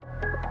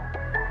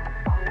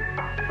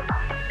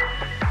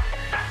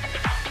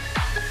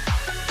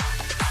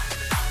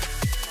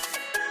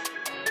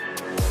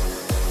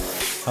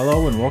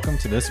Hello and welcome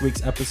to this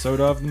week's episode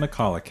of the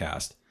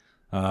McCullough-cast.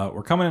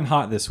 We're coming in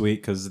hot this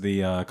week because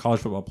the college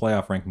football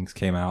playoff rankings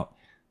came out.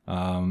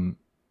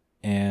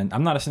 And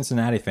I'm not a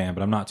Cincinnati fan,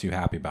 but I'm not too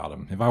happy about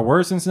them. If I were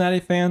a Cincinnati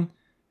fan,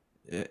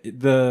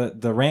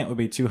 the rant would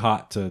be too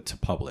hot to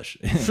publish.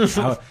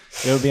 It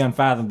would be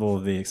unfathomable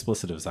the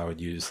explicitives I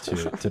would use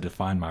to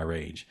define my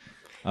rage.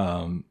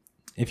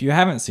 If you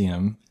haven't seen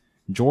them,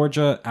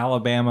 Georgia,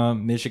 Alabama,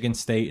 Michigan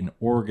State, and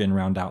Oregon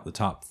round out the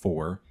top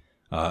 4.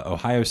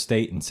 Ohio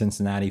State and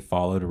Cincinnati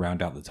follow to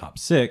round out the top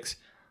 6.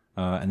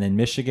 And then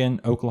Michigan,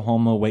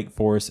 Oklahoma, Wake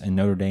Forest, and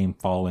Notre Dame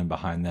follow in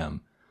behind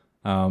them.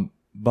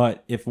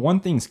 But if one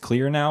thing's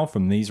clear now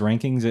from these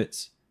rankings,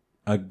 it's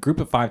a group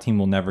of 5 team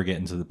will never get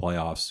into the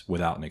playoffs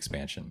without an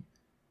expansion.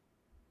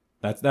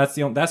 That's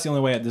the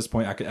only way at this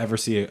point I could ever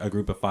see a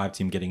group of 5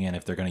 team getting in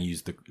if they're going to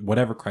use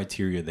whatever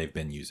criteria they've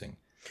been using.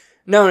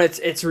 No, and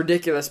it's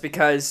ridiculous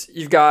because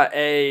you've got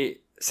a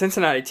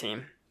Cincinnati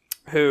team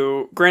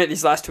who, granted,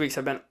 these last 2 weeks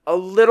have been a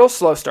little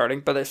slow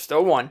starting, but they've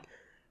still won.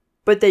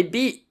 But they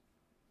beat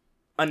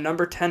a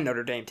number 10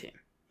 Notre Dame team.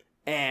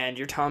 And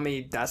you're telling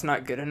me that's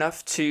not good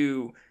enough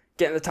to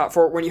get in the top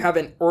 4 when you have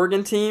an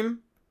Oregon team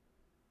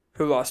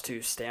who lost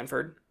to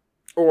Stanford,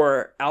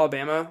 or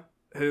Alabama,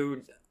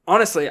 who,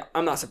 honestly,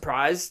 I'm not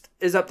surprised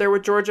is up there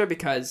with Georgia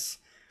because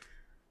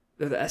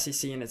they're the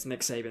SEC and it's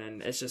Nick Saban.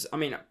 And it's just, I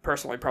mean,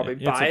 personally, probably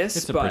biased.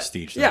 It's a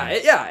prestige thing.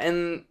 Yeah,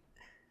 and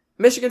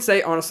Michigan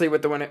State, honestly,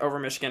 with the win over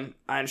Michigan,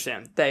 I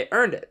understand. They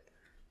earned it.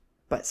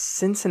 But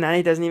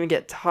Cincinnati doesn't even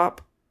get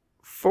top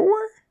 4?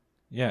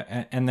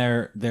 Yeah, and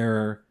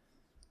their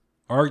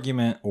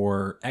argument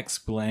or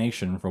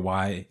explanation for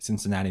why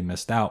Cincinnati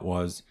missed out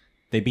was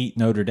they beat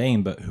Notre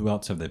Dame, but who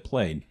else have they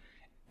played?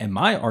 And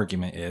my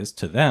argument is,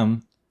 to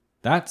them,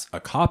 that's a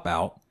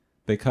cop-out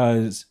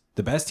because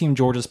the best team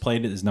Georgia's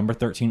played is number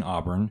 13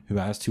 Auburn, who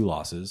has 2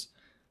 losses.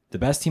 The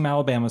best team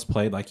Alabama's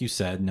played, like you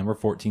said, number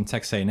 14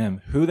 Texas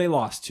A&M, who they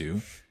lost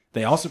to.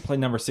 They also played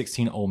number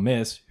 16 Ole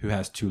Miss, who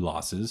has 2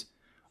 losses.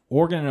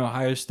 Oregon and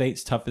Ohio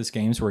State's toughest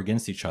games were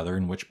against each other,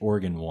 in which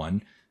Oregon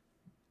won.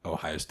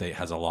 Ohio State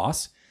has a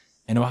loss.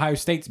 And Ohio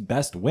State's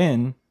best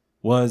win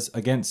was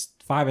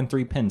against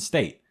 5-3 Penn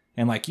State.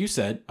 And like you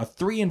said, a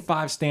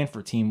 3-5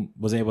 Stanford team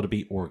was able to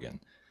beat Oregon.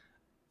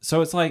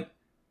 So it's like,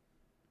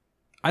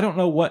 I don't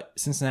know what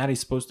Cincinnati's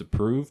supposed to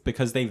prove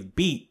because they've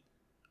beat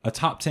a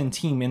top 10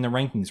 team in the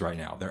rankings right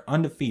now. They're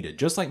undefeated,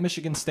 just like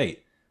Michigan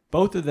State.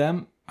 Both of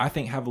them, I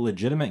think, have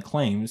legitimate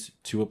claims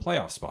to a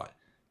playoff spot.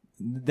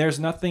 There's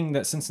nothing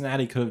that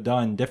Cincinnati could have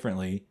done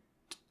differently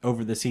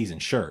over the season.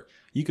 Sure,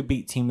 you could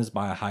beat teams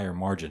by a higher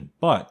margin,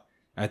 but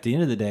at the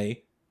end of the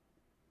day,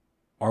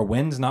 are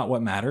wins not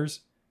what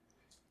matters?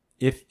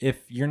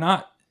 If you're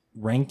not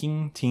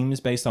ranking teams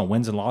based on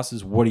wins and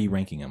losses, what are you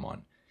ranking them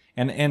on?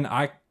 And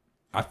I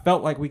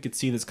felt like we could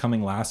see this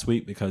coming last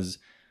week because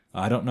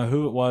I don't know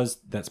who it was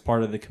that's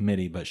part of the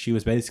committee, but she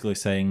was basically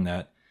saying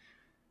that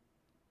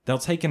they'll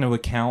take into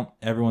account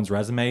everyone's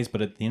resumes,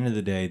 but at the end of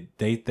the day,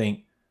 they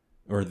think,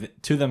 or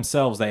to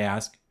themselves, they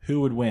ask,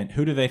 who would win?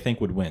 Who do they think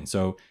would win?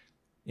 So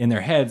in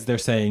their heads, they're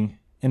saying,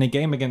 in a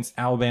game against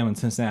Alabama and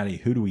Cincinnati,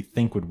 who do we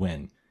think would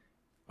win?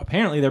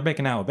 Apparently, they're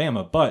picking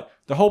Alabama, but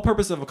the whole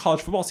purpose of a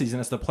college football season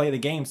is to play the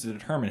games to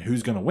determine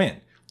who's going to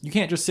win. You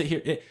can't just sit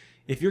here.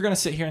 If you're going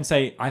to sit here and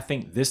say, I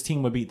think this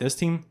team would beat this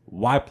team,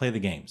 why play the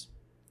games?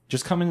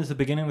 Just come into the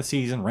beginning of the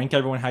season, rank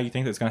everyone how you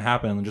think that's going to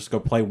happen, and just go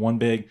play one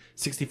big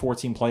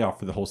 64-team playoff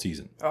for the whole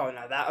season. Oh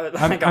no, that would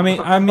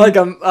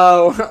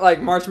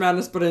like March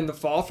Madness, but in the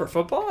fall for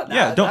football.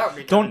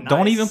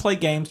 Don't even play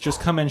games. Just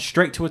come in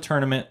straight to a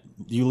tournament.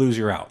 You lose,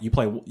 you're out.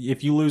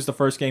 If you lose the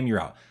first game, you're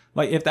out.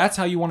 Like if that's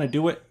how you want to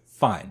do it,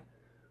 fine.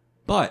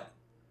 But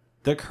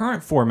the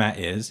current format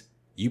is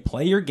you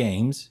play your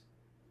games,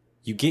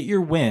 you get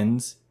your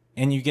wins,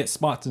 and you get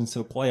spots into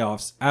the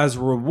playoffs as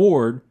a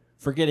reward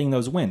for getting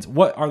those wins.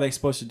 What are they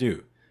supposed to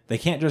do? They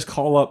can't just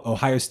call up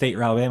Ohio State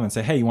or Alabama and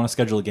say, hey, you want to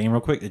schedule a game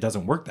real quick? It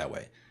doesn't work that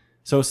way.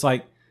 So it's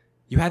like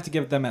you have to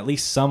give them at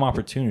least some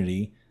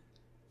opportunity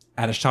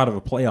at a shot of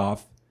a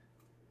playoff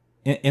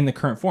in the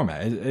current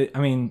format.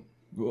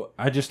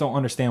 I just don't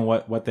understand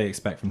what they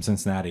expect from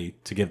Cincinnati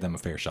to give them a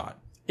fair shot.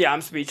 Yeah,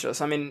 I'm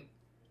speechless. I mean,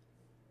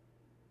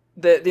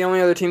 the only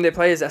other team they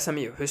play is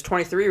SMU, who's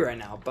 23 right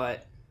now,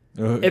 but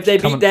if they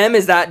beat them,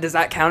 does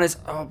that count as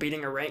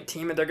beating a ranked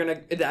team and they're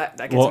gonna that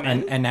gets them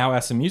in? And now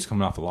SMU's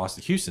coming off a loss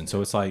to Houston,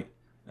 so it's like,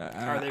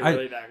 are they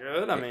really that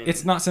good? I mean,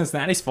 it's not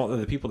Cincinnati's fault that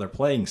the people they're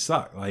playing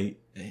suck. Like,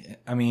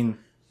 I mean,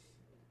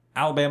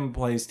 Alabama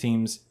plays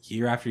teams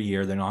year after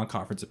year. Their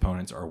non-conference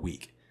opponents are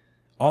weak.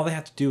 All they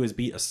have to do is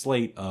beat a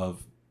slate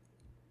of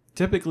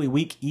typically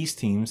weak East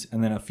teams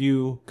and then a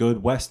few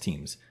good West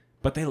teams.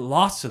 But they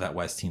lost to that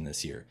West team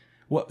this year.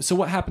 So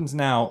what happens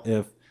now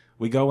if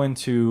we go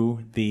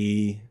into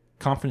the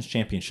conference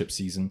championship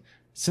season?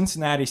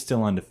 Cincinnati's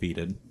still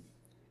undefeated,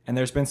 and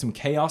there's been some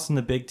chaos in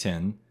the Big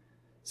Ten,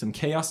 some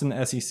chaos in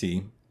the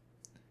SEC,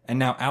 And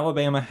now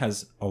Alabama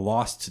has a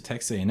loss to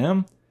Texas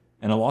A&M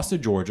and a loss to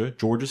Georgia.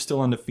 Georgia's still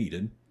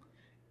undefeated.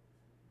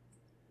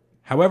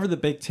 However the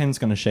Big Ten's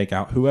going to shake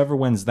out, whoever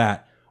wins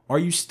that, are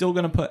you still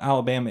going to put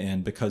Alabama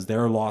in because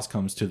their loss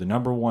comes to the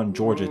number 1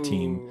 Georgia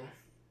team,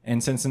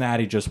 and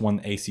Cincinnati just won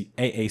the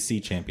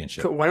AAC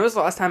championship? When was the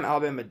last time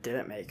Alabama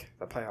didn't make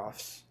the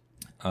playoffs?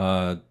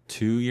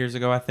 2 years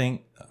ago, I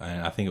think.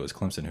 And I think it was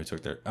Clemson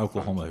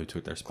Oklahoma who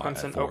took their spot.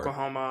 Clemson,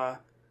 Oklahoma,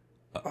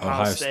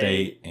 Ohio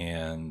State,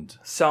 and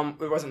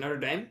it wasn't Notre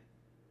Dame.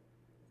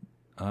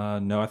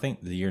 No, I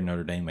think the year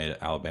Notre Dame made it,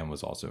 Alabama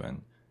was also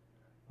in.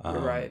 You're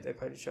right, they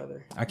played each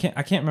other. I can't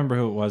remember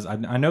who it was.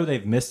 I know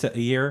they've missed it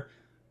a year,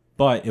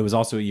 but it was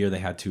also a year they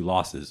had 2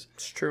 losses.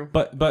 It's true.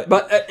 But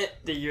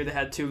the year they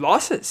had 2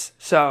 losses.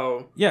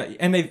 So yeah,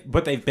 and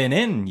they've been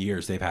in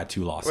years they've had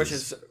 2 losses, which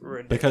is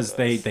ridiculous. Because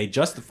they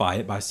justify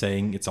it by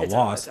saying it's a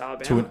loss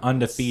to an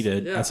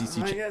undefeated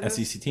SEC team.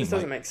 This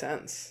doesn't make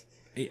sense.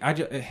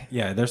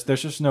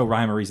 There's just no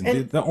rhyme or reason.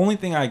 And the only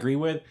thing I agree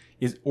with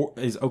is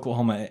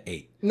Oklahoma at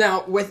 8.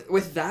 Now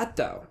with that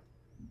though,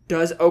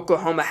 does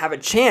Oklahoma have a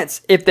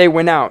chance if they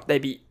win out? They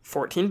beat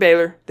 14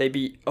 Baylor, they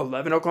beat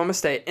 11 Oklahoma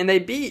State, and they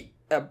beat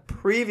a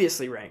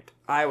previously ranked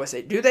Iowa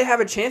State. Do they have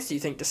a chance, do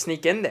you think, to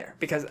sneak in there?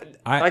 Because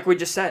like we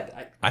just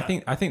said, I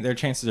think their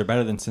chances are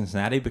better than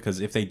Cincinnati, because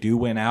if they do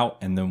win out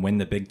and then win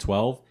the Big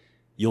 12,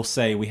 you'll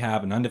say we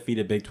have an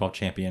undefeated Big 12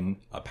 champion,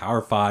 a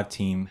Power 5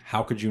 team.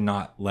 How could you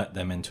not let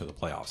them into the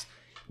playoffs?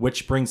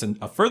 Which brings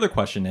a further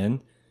question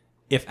in.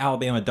 If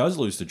Alabama does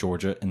lose to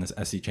Georgia in this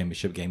SEC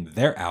championship game,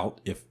 they're out.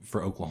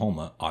 For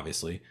Oklahoma,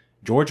 obviously,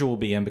 Georgia will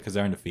be in because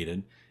they're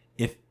undefeated.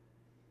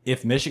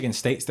 If Michigan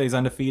State stays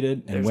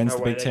undefeated and wins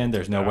the Big Ten,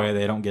 there's no way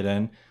they don't get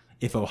in.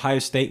 If Ohio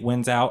State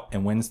wins out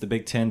and wins the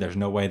Big Ten, there's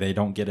no way they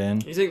don't get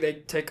in. You think they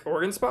take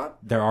Oregon's spot?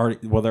 They're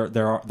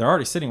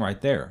already sitting right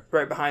there,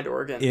 right behind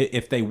Oregon.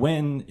 If they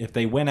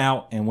win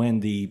out and win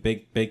the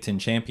Big Ten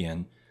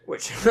champion,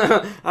 which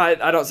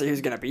I don't see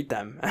who's going to beat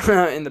them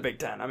in the Big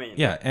Ten. I mean,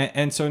 yeah,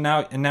 and so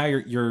now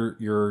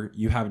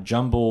you have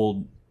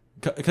jumbled,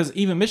 because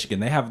even Michigan,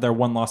 they have their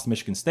 1 loss to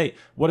Michigan State.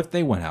 What if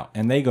they went out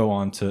and they go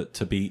on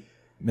to beat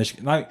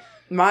Michigan?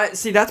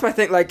 That's my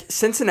thing. Like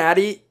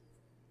Cincinnati,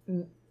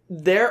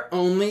 their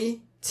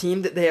only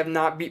team that they have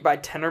not beat by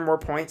 10 or more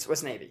points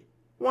was Navy.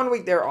 1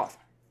 week they're off.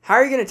 How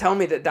are you going to tell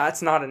me that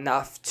that's not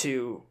enough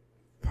to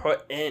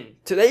put in?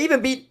 They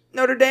even beat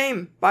Notre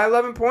Dame by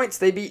 11 points.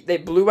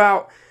 They've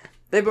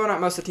blown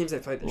out most of the teams they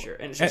played this year,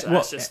 and it just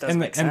doesn't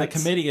make sense. And the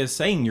committee is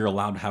saying you're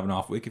allowed to have an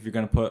off week if you're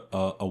going to put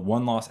a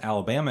 1-loss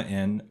Alabama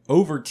in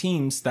over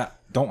teams that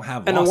don't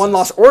have and losses. A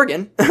 1-loss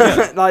Oregon,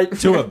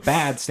 to a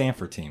bad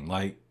Stanford team.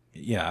 I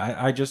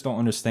just don't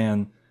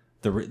understand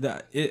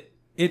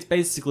It's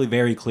basically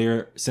very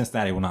clear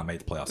Cincinnati will not make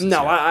the playoffs.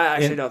 No, I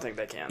actually don't think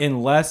they can,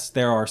 unless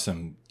there are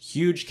some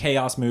huge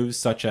chaos moves,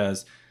 such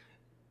as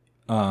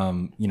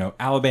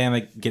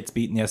Alabama gets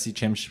beat in the SEC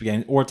championship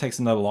game or takes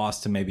another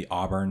loss to maybe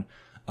Auburn.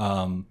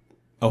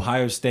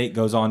 Ohio State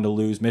goes on to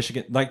lose.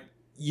 Michigan,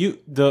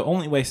 the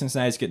only way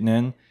Cincinnati's getting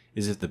in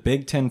is if the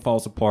Big Ten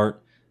falls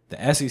apart,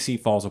 the SEC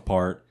falls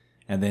apart,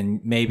 and then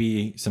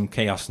maybe some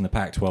chaos in the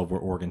Pac-12 where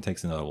Oregon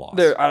takes another loss.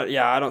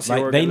 I don't see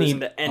Oregon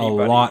losing to anybody.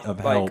 They need a lot of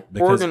help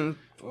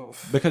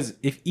because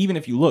if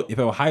if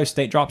Ohio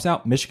State drops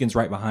out, Michigan's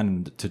right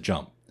behind them to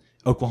jump.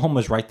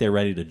 Oklahoma's right there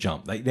ready to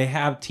jump. They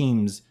have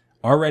teams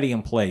already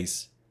in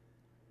place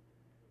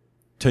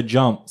to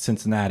jump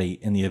Cincinnati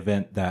in the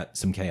event that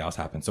some chaos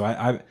happens. So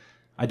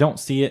I don't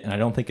see it, and I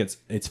don't think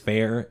it's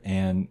fair.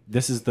 And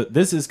this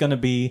is going to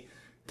be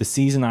the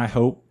season, I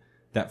hope,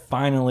 that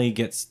finally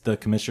gets the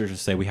commissioners to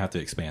say we have to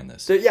expand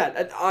this. So yeah,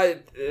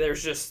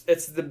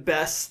 it's the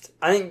best.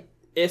 I think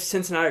if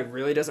Cincinnati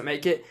really doesn't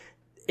make it,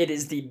 it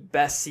is the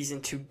best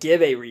season to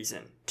give a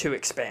reason to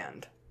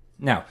expand.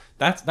 Now,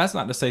 that's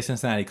not to say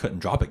Cincinnati couldn't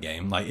drop a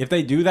game. If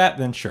they do that,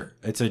 then sure,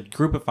 it's a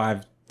group of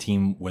 5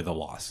 team with a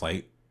loss.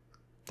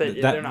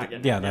 They're not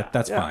getting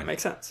that's fine.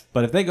 Makes sense.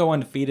 But if they go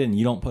undefeated and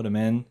you don't put them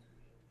in,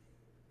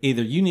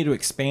 either you need to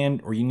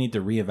expand or you need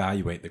to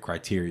reevaluate the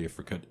criteria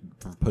for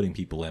putting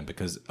people in,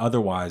 because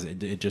otherwise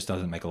it just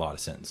doesn't make a lot of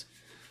sense.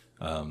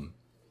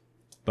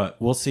 But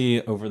we'll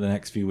see over the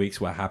next few weeks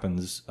what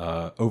happens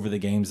over the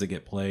games that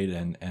get played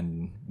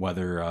and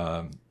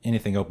whether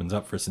anything opens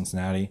up for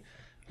Cincinnati.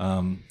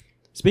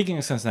 Speaking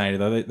of Cincinnati,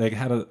 though, they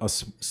had a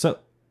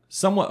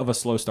somewhat of a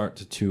slow start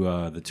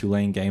to the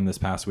Tulane game this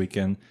past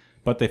weekend,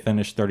 but they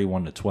finished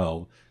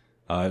 31-12.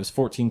 It was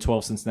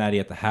 14-12 Cincinnati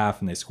at the half,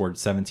 and they scored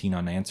 17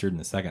 unanswered in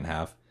the second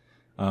half.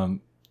 I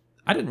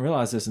didn't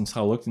realize this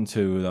until I looked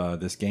into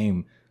this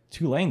game.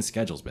 Tulane's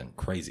schedule's been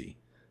crazy.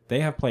 They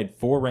have played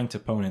 4 ranked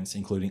opponents,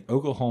 including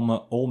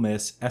Oklahoma, Ole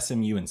Miss,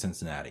 SMU, and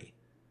Cincinnati.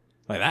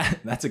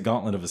 That's a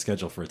gauntlet of a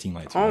schedule for a team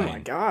like Tulane. Oh my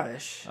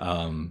gosh.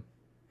 And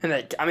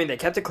they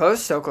kept it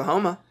close to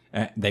Oklahoma.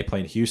 They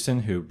played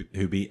Houston,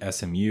 who beat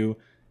SMU,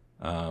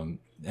 I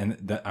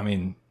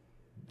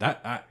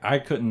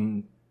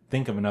couldn't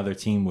think of another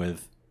team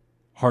with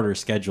harder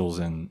schedules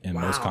in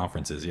most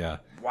conferences. Yeah.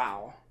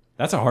 Wow.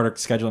 That's a harder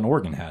schedule than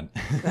Oregon had.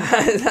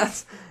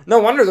 That's no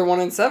wonder they're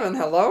 1-7.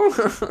 Hello.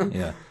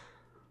 Yeah.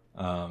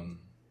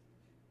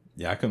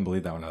 Yeah, I couldn't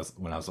believe that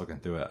when I was looking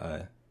through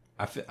it.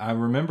 I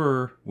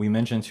remember we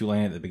mentioned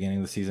Tulane at the beginning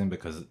of the season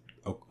because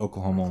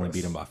Oklahoma only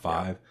beat them by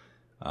 5,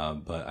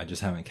 but I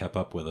just haven't kept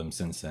up with them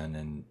since then,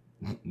 and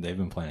they've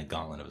been playing a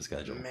gauntlet of a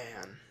schedule.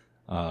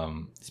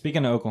 Man.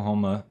 Speaking of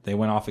Oklahoma, they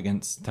went off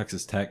against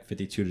Texas Tech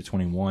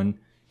 52-21.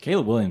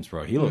 Caleb Williams,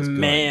 bro, he looks good.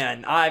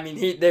 Man, I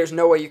mean, there's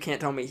no way you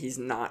can't tell me he's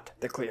not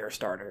the clear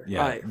starter.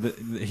 Yeah,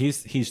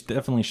 he's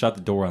definitely shut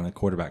the door on the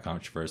quarterback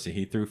controversy.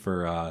 He threw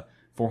for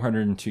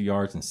 402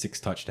 yards and 6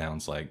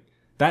 touchdowns. Like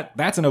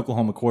that's an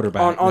Oklahoma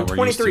quarterback on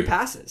 23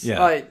 passes.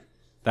 Yeah,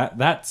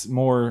 that's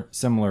more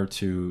similar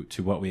to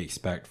what we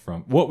expected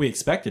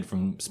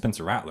from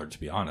Spencer Rattler, to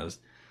be honest.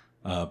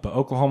 But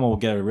Oklahoma will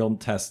get a real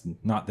test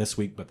not this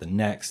week, but the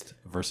next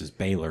versus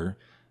Baylor,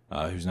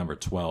 who's number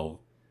 12.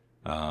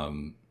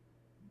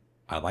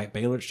 I like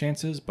Baylor's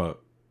chances,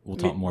 but we'll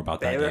talk more about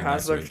that. Baylor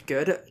has looked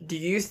good. Do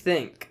you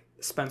think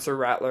Spencer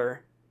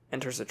Rattler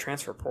enters the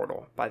transfer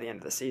portal by the end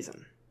of the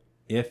season?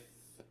 So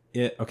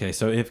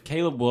if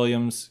Caleb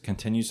Williams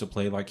continues to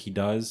play like he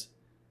does,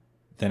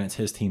 then it's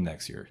his team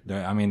next year.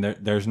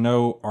 There's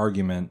no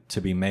argument to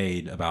be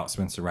made about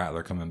Spencer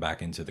Rattler coming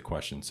back into the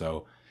question.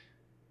 So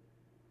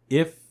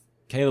if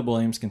Caleb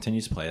Williams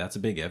continues to play, that's a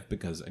big if,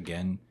 because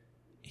again,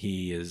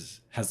 he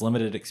has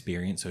limited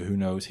experience, so who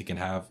knows, he can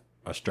have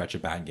a stretch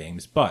of bad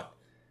games, but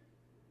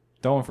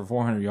throwing for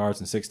 400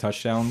 yards and 6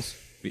 touchdowns,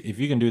 if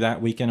you can do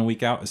that week in and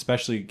week out,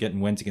 especially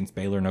getting wins against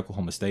Baylor and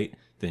Oklahoma State,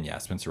 then yeah,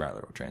 Spencer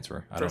Rattler will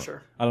transfer. I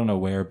don't know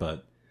where,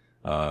 but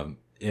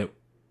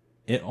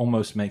it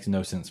almost makes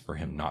no sense for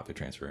him not to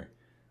transfer.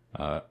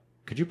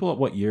 Could you pull up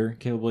what year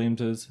Caleb Williams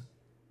is?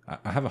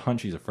 I have a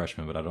hunch he's a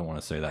freshman, but I don't want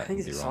to say that. I think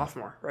he's a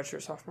sophomore,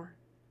 redshirt sophomore.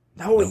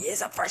 No, he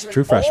is a freshman.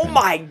 True freshman. Oh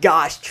my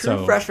gosh,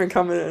 freshman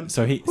coming in.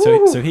 So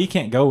he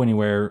can't go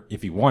anywhere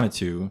if he wanted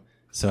to.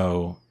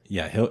 So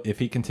yeah, if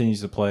he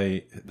continues to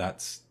play,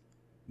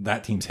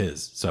 that team's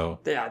his. So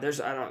yeah,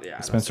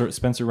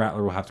 Spencer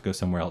Rattler will have to go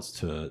somewhere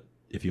else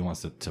if he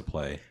wants to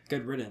play.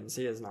 Good riddance.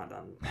 He has not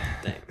done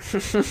thing.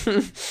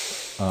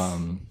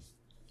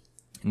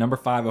 Number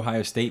 5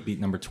 Ohio State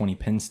beat number 20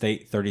 Penn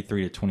State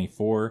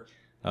 33-24.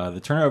 The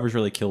turnovers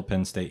really killed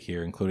Penn State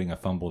here, including a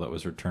fumble that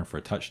was returned for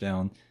a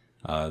touchdown.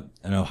 An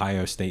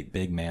Ohio State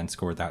big man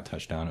scored that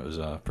touchdown. It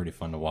was pretty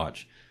fun to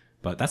watch.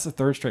 But that's the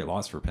 3rd straight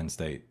loss for Penn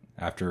State.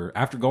 After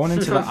going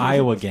into the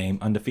Iowa game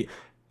undefeated.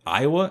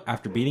 Iowa,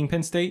 after beating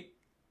Penn State,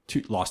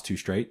 lost 2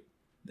 straight.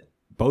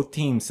 Both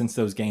teams since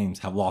those games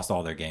have lost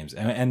all their games.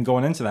 And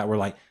going into that, we're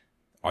like,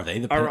 are they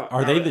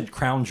the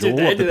crown jewel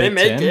of the Big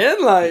Ten?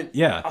 It?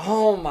 Yeah.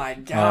 Oh my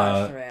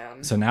gosh,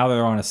 man. So now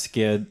they're on a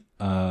skid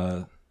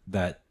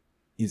that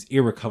is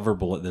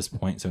irrecoverable at this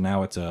point. So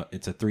now it's a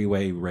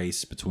 3-way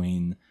race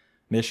between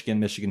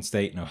Michigan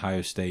State, and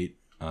Ohio State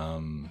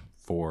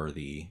for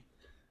the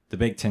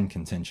Big Ten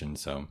contention.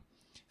 So,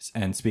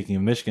 and speaking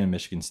of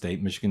Michigan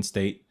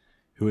State,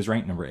 who was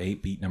ranked number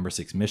 8, beat number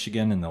 6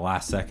 Michigan in the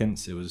last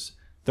seconds. It was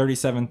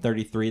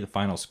 37-33, the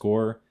final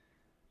score.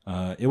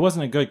 It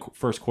wasn't a good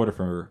first quarter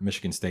for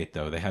Michigan State,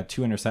 though. They had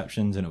 2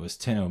 interceptions, and it was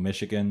 10-0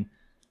 Michigan.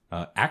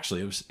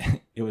 Actually,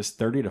 it was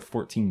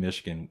 30-14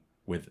 Michigan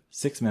with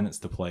 6 minutes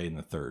to play in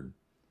the third.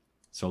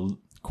 So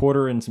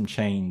quarter and some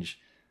change,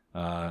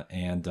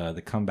 and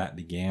the comeback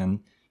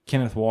began.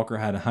 Kenneth Walker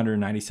had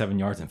 197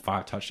 yards and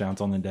 5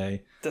 touchdowns on the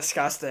day.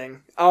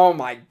 Disgusting. Oh,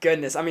 my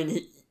goodness. I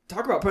mean,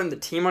 talk about putting the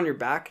team on your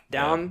back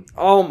down. Yeah.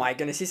 Oh, my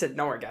goodness. He said,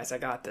 "No worry, guys, I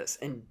got this,"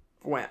 and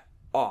went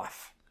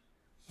off.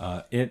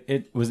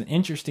 It was an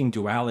interesting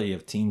duality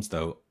of teams,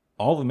 though.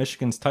 All of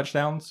Michigan's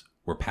touchdowns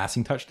were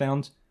passing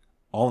touchdowns.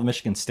 All of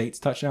Michigan State's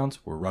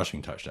touchdowns were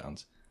rushing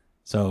touchdowns.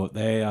 So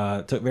they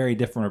took very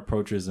different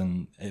approaches,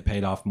 and it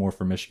paid off more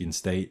for Michigan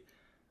State,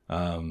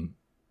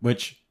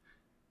 which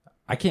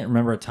I can't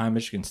remember a time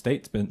Michigan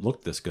State's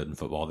looked this good in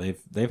football.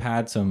 They've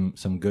had some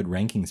good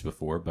rankings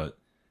before, but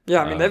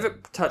yeah, I mean they've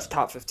touched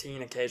top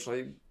 15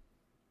 occasionally,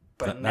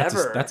 but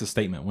never. That's a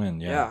statement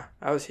win. Yeah,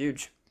 that was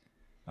huge.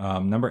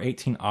 Number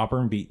 18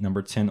 Auburn beat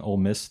number 10 Ole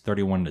Miss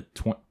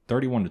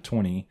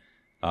 31-20.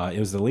 It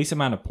was the least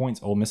amount of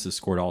points Ole Miss has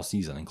scored all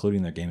season,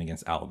 including their game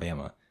against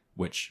Alabama,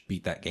 which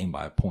beat that game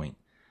by a point.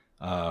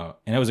 And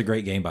it was a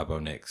great game by Bo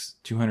Nix.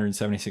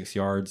 276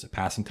 yards, a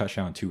passing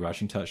touchdown, and 2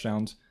 rushing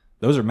touchdowns.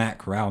 Those are Matt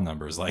Corral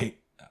numbers.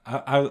 Like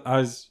I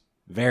was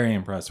very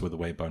impressed with the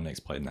way Bo Nix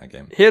played in that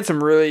game. He had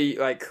some really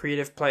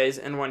creative plays,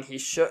 and when he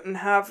shouldn't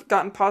have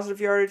gotten positive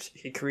yardage,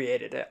 he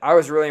created it. I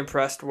was really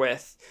impressed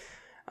with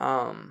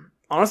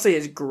honestly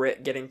his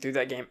grit getting through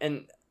that game.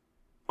 And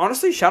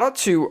honestly, shout out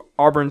to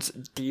Auburn's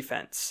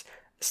defense.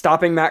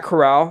 Stopping Matt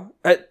Corral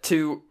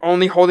to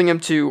only holding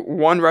him to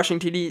 1 rushing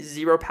TD,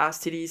 0 pass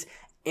TDs,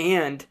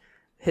 and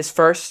his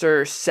first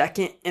or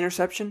second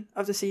interception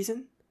of the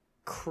season.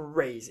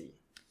 Crazy.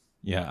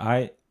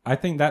 Yeah, I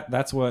think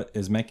that's what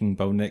is making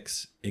Bo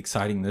Nix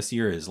exciting this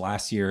year. Is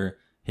last year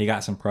he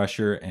got some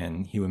pressure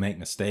and he would make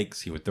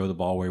mistakes. He would throw the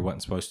ball where he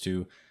wasn't supposed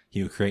to.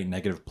 He would create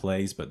negative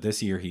plays. But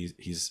this year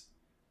he's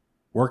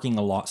working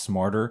a lot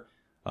smarter,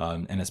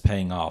 and it's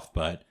paying off.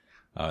 But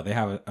they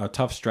have a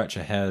tough stretch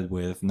ahead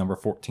with number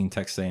 14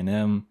 Texas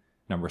A&M,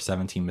 number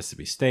 17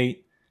 Mississippi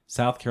State,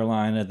 South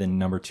Carolina, then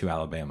number 2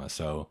 Alabama.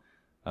 So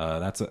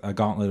that's a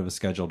gauntlet of a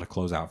schedule to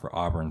close out for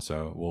Auburn.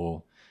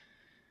 So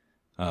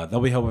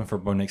they'll be hoping for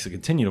Bo Nix to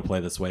continue to play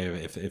this way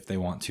if they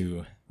want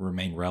to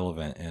remain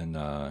relevant in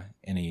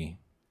any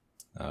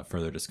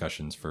further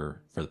discussions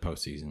for the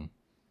postseason.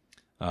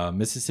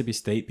 Mississippi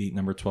State beat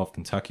number 12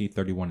 Kentucky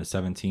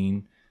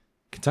 31-17.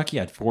 Kentucky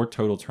had 4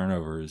 total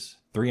turnovers,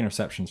 3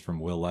 interceptions from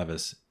Will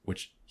Levis,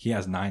 which he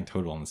has 9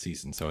 total in the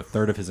season. So a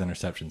third of his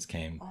interceptions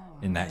came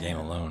in that game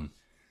alone.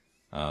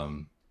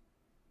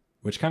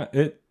 Which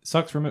it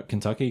sucks for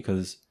Kentucky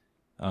because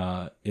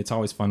it's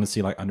always fun to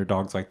see like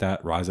underdogs like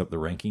that rise up the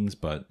rankings,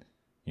 but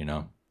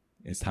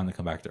it's time to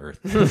come back to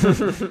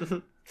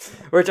earth.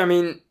 Which, I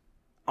mean,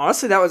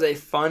 honestly, that was a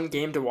fun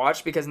game to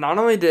watch because not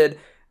only did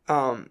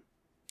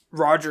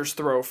Rodgers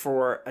throw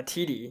for a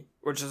TD,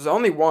 which is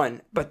only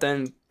one, but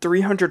then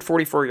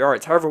 344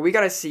 yards. However, we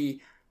got to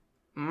see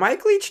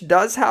Mike Leach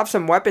does have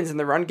some weapons in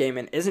the run game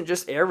and isn't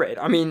just air raid.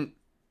 I mean,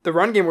 the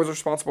run game was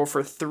responsible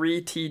for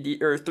 3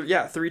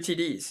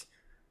 TDs,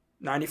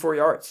 94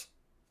 yards.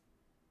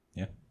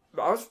 Yeah.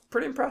 I was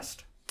pretty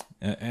impressed.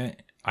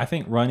 I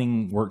think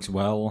running works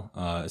well,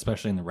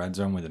 especially in the red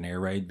zone with an air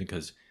raid,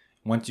 because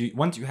once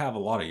you have a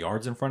lot of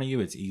yards in front of you,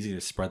 it's easy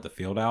to spread the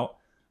field out.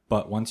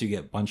 But once you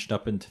get bunched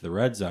up into the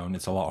red zone,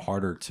 it's a lot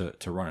harder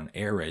to run an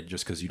air raid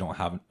just because you don't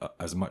have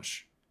as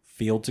much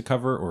field to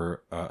cover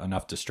or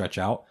enough to stretch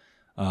out.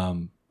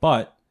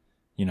 But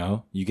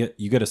you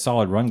get a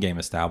solid run game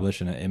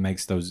established, and it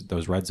makes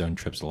those red zone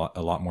trips a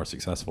lot more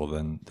successful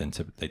than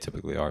they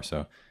typically are.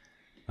 So,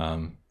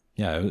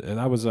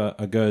 that was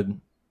a good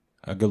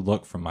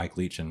look from Mike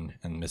Leach and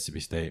Mississippi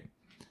State.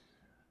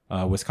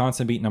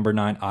 Wisconsin beat number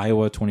 9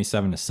 Iowa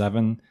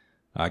 27-7.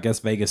 I guess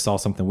Vegas saw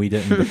something we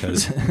didn't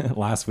because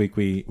last week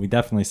we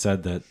definitely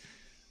said that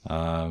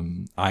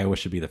Iowa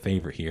should be the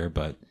favorite here,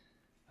 but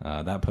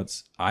that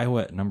puts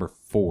Iowa at number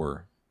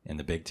 4 in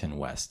the Big Ten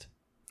West.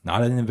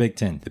 Not in the Big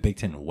Ten, the Big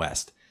Ten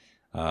West.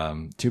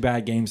 2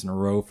 bad games in a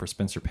row for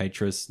Spencer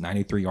Petras,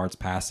 93 yards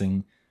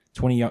passing,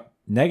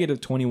 negative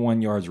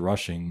 21 yards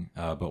rushing,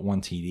 but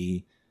 1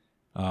 TD.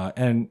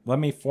 And let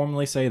me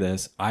formally say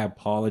this. I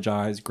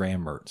apologize,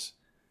 Graham Mertz.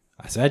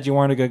 I said you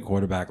weren't a good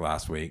quarterback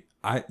last week.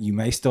 You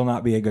may still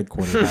not be a good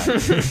quarterback.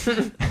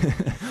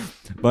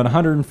 But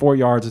 104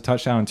 yards, a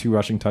touchdown, and 2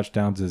 rushing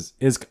touchdowns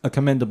is a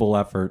commendable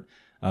effort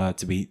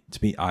to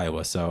beat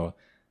Iowa. So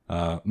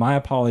my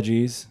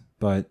apologies,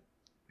 but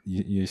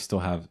you still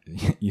have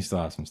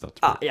some stuff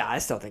to prove. Yeah, I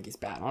still think he's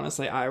bad.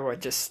 Honestly, Iowa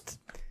just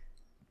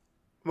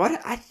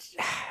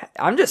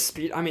I'm just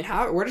speed. I mean,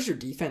 where does your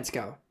defense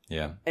go?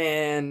 Yeah.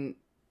 And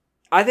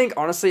I think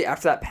honestly,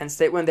 after that Penn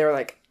State win, they were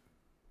like,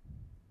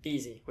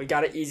 easy. We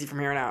got it easy from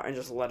here on out, and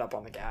just let up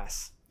on the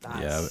gas.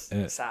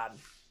 That's sad.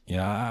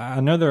 Yeah, I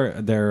know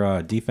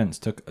their defense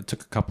took a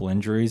couple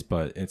injuries,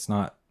 but it's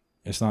not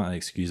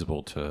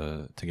inexcusable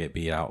to get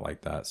beat out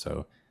like that.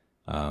 So,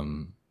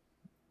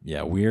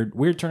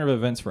 weird turn of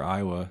events for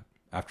Iowa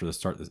after the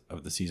start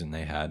of the season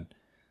they had.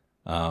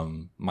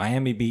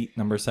 Miami beat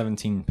number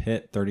 17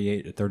 Pitt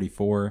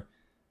 38-34.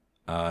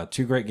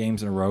 2 great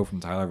games in a row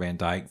from Tyler Van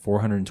Dyke,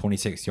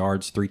 426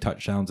 yards, 3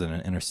 touchdowns, and an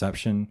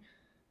interception.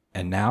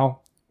 And now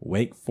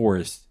Wake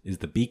Forest is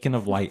the beacon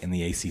of light in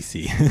the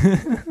ACC.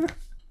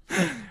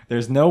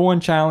 There's no one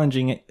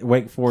challenging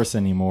Wake Forest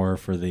anymore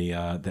for the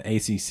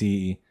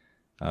ACC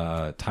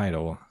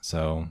title.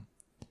 So,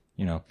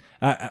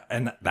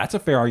 and that's a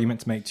fair argument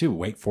to make too.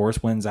 Wake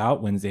Forest wins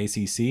the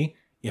ACC.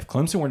 If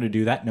Clemson were to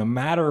do that, no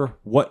matter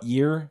what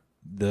year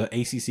the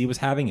ACC was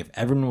having, if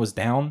everyone was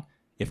down,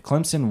 if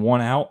Clemson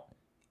won out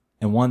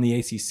and won the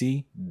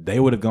ACC, they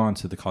would have gone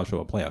to the college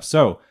football playoff.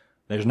 So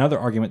there's another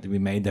argument to be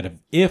made that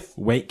if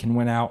Wake can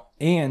win out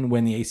and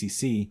win the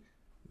ACC,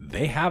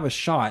 they have a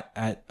shot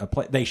at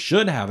they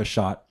should have a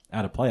shot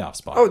at a playoff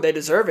spot. Oh, they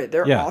deserve it.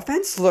 Their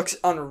offense looks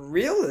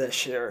unreal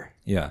this year.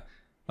 Yeah.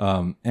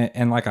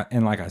 And like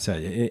I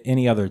said,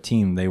 any other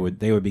team they would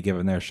be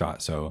given their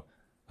shot. So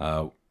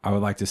I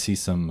would like to see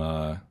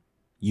some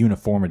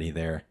uniformity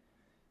there.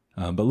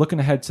 But looking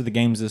ahead to the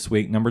games this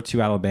week, number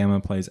 2 Alabama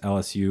plays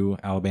LSU.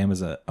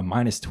 Alabama's a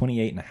minus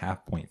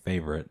 28.5 point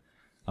favorite.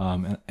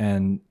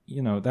 And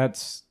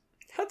that's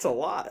a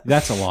lot.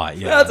 That's a lot.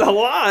 Yeah, that's a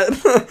lot.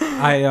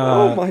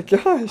 Oh my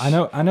gosh. I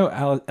know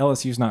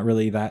LSU's not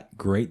really that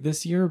great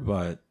this year,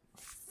 but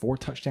 4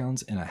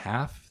 touchdowns and a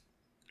half.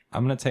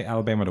 I'm gonna take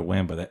Alabama to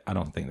win, but I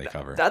don't think they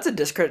cover. That's a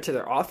discredit to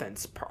their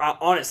offense.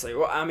 Honestly,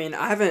 well, I mean,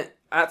 I haven't.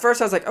 At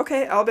first, I was like,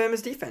 okay,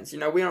 Alabama's defense. We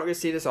don't get to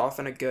see this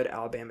often. A good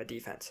Alabama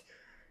defense,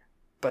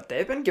 but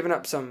they've been giving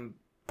up some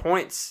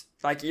points.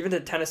 Like even to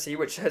Tennessee,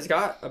 which has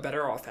got a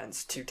better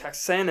offense, to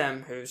Texas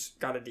A&M, who's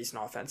got a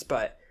decent offense,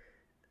 but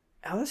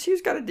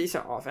LSU's got a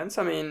decent offense.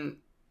 I mean,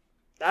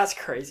 that's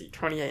crazy.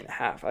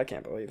 28.5. I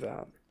can't believe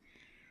that.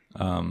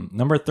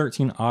 Number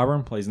 13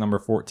 Auburn plays number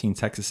 14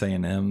 Texas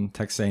A&M.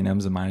 Texas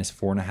A&M's a minus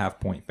 4.5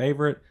 point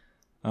favorite.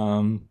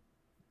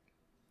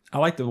 I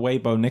like the way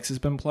Bo Nix has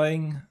been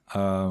playing.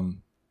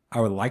 I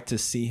would like to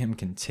see him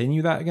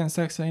continue that against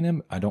Texas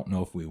A&M. I don't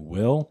know if we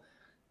will.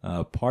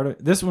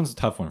 This one's a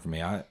tough one for me.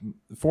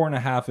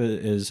 4.5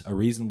 is a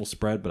reasonable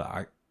spread, but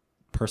I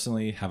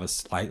personally have a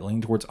slight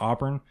lean towards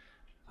Auburn.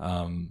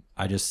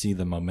 I just see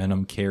the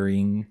momentum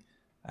carrying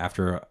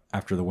after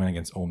the win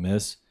against Ole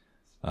Miss.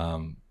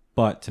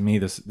 But to me,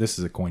 this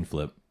is a coin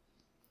flip.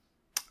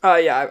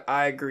 Yeah,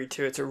 I agree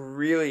too. It's a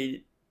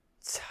really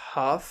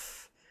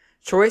tough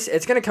choice.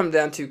 It's going to come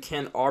down to,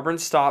 can Auburn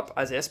stop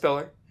Isaiah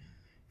Spiller?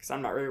 Because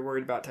I'm not really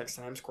worried about Texas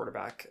A&M's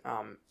quarterback.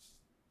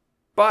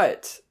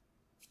 But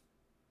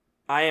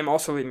I am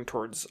also leaning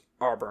towards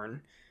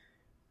Auburn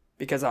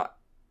because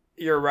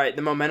you're right.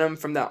 The momentum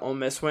from that Ole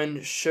Miss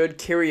win should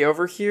carry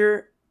over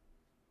here.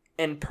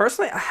 And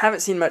personally, I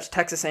haven't seen much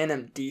Texas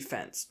A&M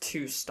defense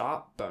to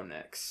stop Bo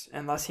Nix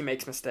unless he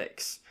makes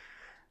mistakes.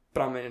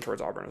 But I'm leaning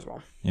towards Auburn as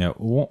well. Yeah,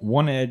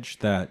 one edge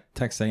that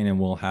Texas A&M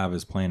will have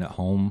is playing at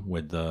home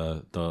with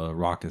the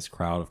raucous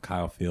crowd of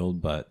Kyle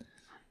Field. But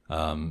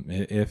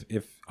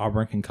if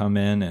Auburn can come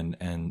in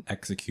and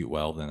execute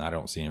well, then I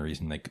don't see any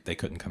reason they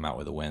couldn't come out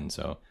with a win.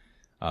 So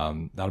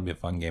that'll be a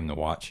fun game to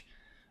watch.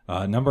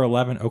 Number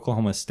 11,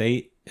 Oklahoma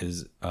State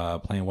is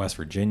playing West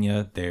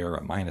Virginia.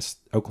 They're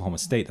Oklahoma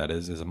State, that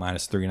is a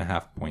minus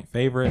 3.5 point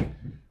favorite.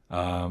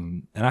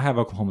 And I have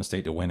Oklahoma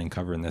State to win and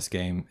cover in this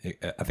game.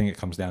 I think it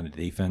comes down to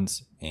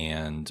defense,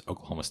 and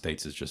Oklahoma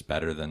State's is just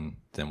better than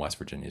West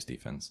Virginia's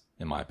defense,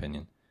 in my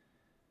opinion.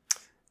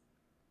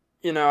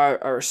 You know,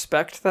 I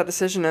respect that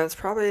decision, and it's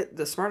probably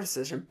the smart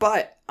decision,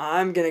 but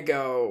I'm going to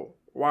go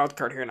wild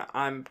card here, and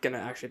I'm going to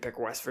actually pick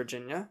West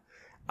Virginia.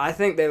 I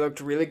think they looked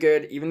really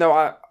good, even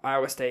though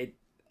Iowa State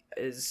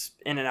is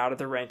in and out of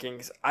the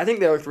rankings. I think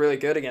they looked really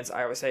good against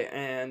Iowa State,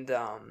 and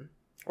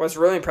was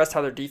really impressed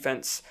how their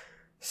defense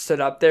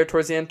stood up there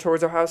towards the end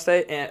towards Iowa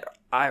State, and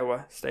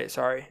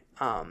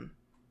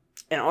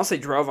honestly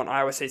drove on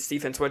Iowa State's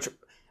defense, which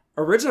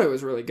originally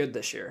was really good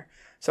this year.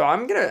 So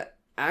I'm going to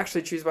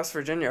actually choose West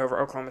Virginia over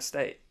Oklahoma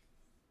State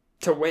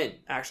to win,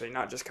 actually,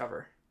 not just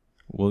cover.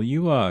 Will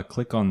you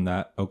click on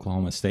that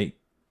Oklahoma State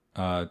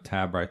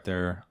tab right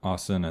there,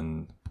 Austin,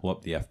 and pull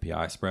up the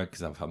FPI spread?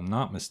 Because if I'm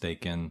not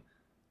mistaken,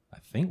 I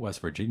think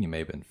West Virginia may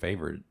have been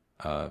favored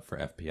for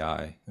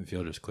FPI. If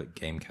you'll just click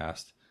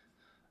Gamecast.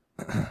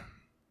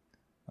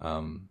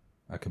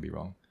 I could be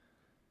wrong.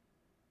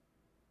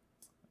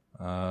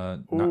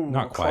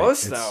 Not quite.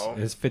 Close though.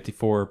 It's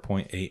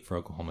 54.8 for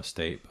Oklahoma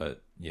State,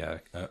 but yeah,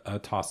 a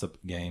toss-up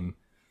game.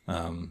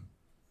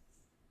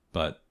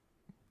 But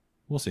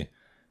we'll see.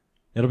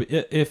 It'll be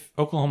if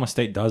Oklahoma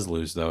State does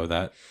lose though,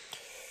 that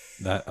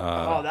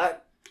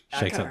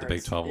shakes up the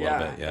Big 12 a little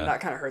bit. Yeah,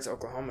 that kind of hurts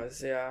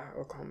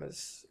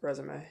Oklahoma's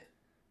resume.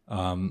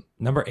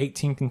 Number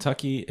 18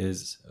 Kentucky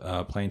is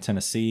playing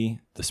Tennessee.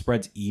 The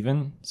spread's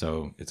even,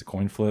 so it's a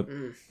coin flip.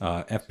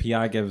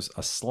 FPI gives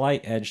a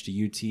slight edge to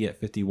UT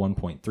at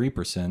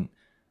 51.3%,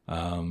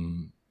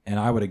 and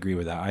I would agree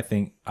with that. I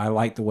think I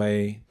like the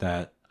way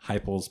that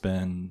Heupel's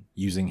been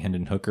using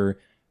Hendon Hooker.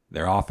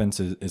 Their offense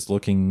is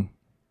looking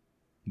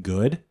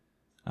good,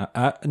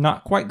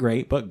 not quite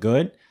great, but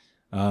good.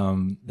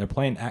 They're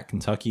playing at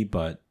Kentucky,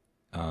 but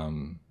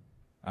I'm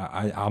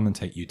gonna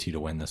take UT to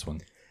win this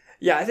one.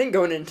 Yeah, I think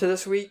going into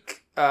this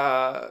week,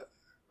 or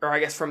I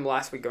guess from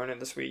last week going into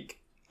this week,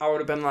 I would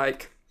have been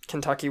like,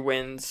 Kentucky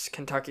wins.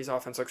 Kentucky's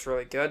offense looks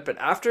really good. But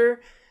after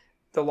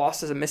the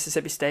losses of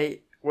Mississippi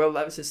State, Will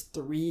Levis's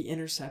 3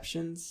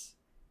 interceptions,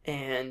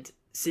 and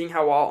seeing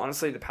how well,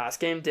 honestly, the pass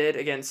game did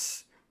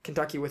against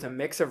Kentucky with a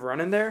mix of run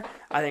in there,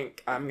 I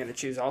think I'm going to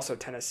choose also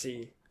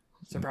Tennessee,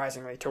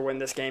 surprisingly, to win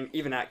this game,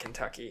 even at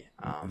Kentucky.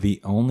 The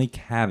only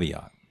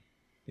caveat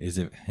is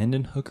if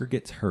Hendon Hooker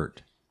gets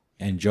hurt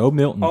and Joe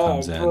Milton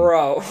comes in.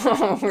 Bro.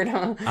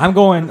 I'm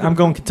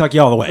going Kentucky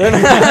all the way.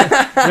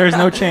 There's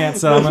no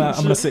chance that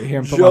I'm gonna sit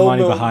here and put my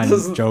money behind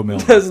Joe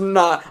Milton. Does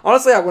not.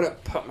 Honestly, I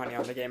wouldn't put money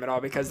on the game at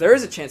all because there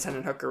is a chance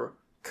Hendon Hooker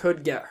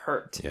could get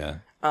hurt. Yeah.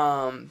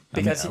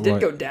 Because he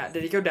did go down.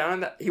 Did he go down in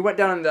that? He went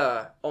down in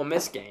the Ole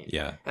Miss game.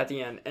 Yeah. At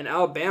the end, and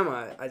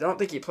Alabama, I don't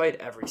think he played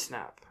every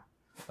snap.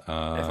 If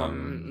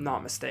I'm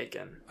not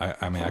mistaken.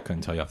 I mean, I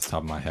couldn't tell you off the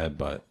top of my head,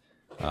 but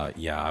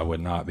yeah, I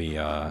would not be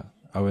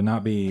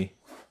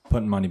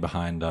putting money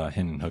behind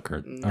Hendon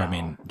Hooker. No. Or, I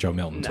mean, Joe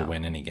Milton to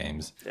win any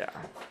games. Yeah.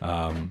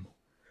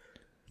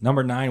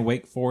 Number 9,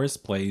 Wake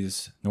Forest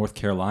plays North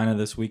Carolina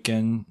this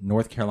weekend.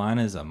 North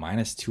Carolina is a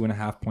minus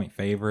 2.5 point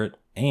favorite,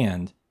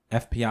 and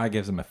FPI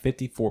gives them a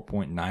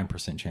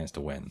 54.9% chance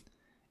to win.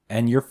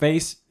 And your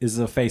face is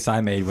the face I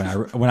made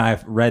when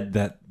I read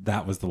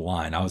that was the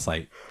line. I was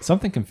like,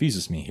 something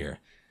confuses me here.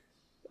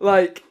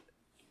 Like,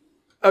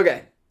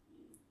 okay,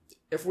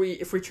 if we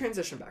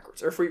transition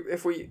backwards, or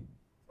if we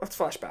let's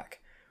flash back.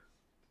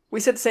 We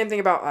said the same thing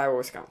about Iowa,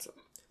 Wisconsin.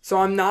 So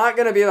I'm not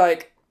gonna be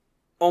like,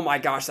 oh my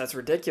gosh, that's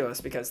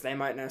ridiculous, because they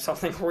might know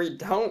something we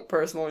don't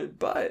personally.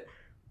 But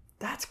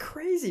that's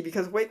crazy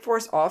because Wake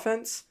Forest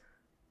offense.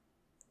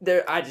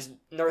 I don't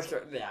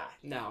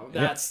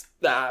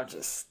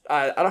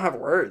have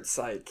words.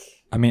 Like,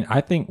 I mean,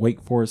 I think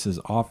Wake Forest's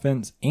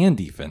offense and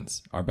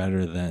defense are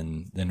better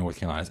than North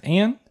Carolina's.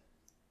 And,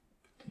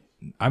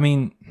 I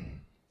mean,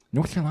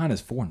 North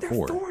Carolina's 4-4. They're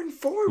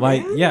 4-4,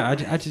 like, man. yeah,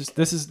 I just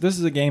this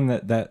is a game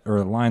that or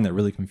a line that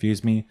really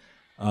confused me.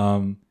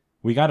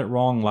 We got it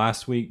wrong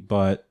last week,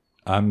 but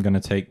I'm gonna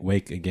take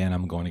Wake again.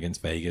 I'm going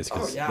against Vegas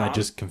because that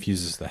just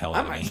confuses the hell out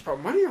of me. I might just put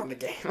money on the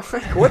game.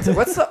 Like,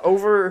 what's the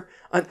over?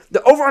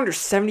 The over under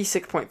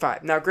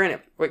 76.5. Now,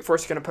 granted, Wake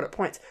Forest is gonna put up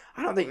points.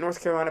 I don't think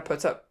North Carolina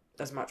puts up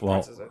as much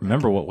points as it.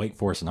 Remember what Wake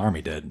Forest and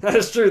Army did. That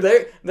is true.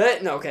 They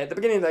okay. At the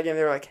beginning of that game,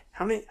 they were like,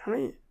 how many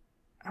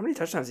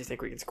touchdowns do you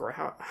think we can score?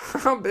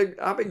 How big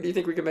do you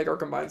think we can make our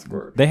combined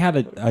score? They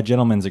had a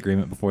gentleman's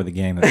agreement before the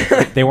game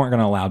that they weren't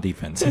going to allow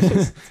defense.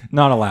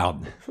 Not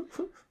allowed.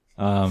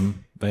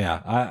 But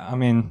yeah, I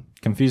mean,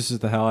 confuses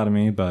the hell out of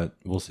me, but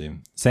we'll see.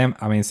 Sam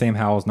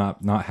Howell's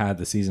not had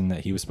the season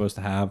that he was supposed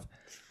to have.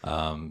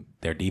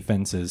 Their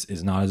defense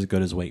is not as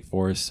good as Wake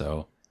Forest,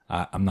 so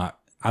I'm not.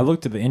 I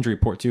looked at the injury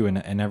report too,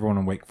 and everyone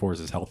in Wake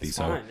Forest is healthy, it's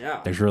so fine, yeah.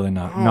 There's really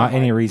not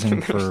any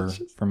reason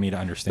for me to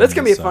understand. That's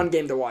gonna be a fun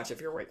game to watch if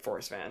you're a Wake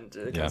Forest fan,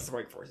 because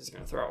Wake Forest is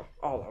gonna throw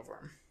all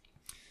over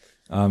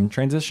them.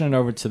 Transitioning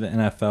over to the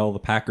NFL, the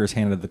Packers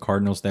handed the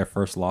Cardinals their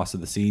first loss of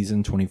the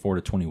season,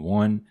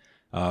 24-21.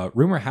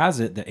 Rumor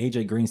has it that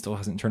AJ Green still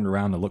hasn't turned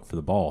around to look for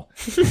the ball.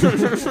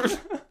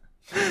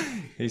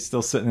 He's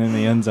still sitting in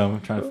the end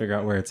zone trying to figure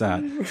out where it's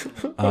at.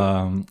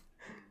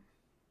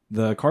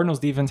 The Cardinals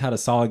defense had a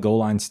solid goal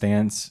line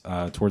stance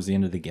towards the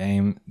end of the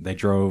game. They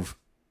drove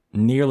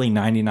nearly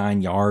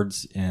 99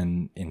 yards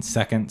in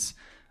seconds,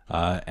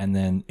 and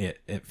then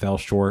it fell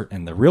short.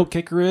 And the real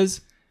kicker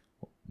is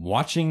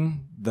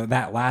watching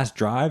that last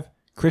drive,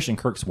 Christian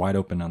Kirk's wide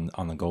open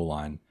on the goal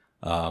line.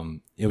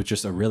 It was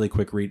just a really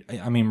quick read.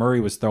 I mean, Murray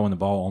was throwing the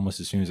ball almost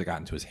as soon as it got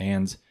into his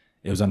hands.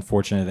 It was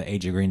unfortunate that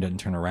AJ Green didn't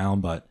turn around,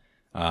 but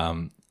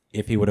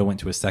if he would have went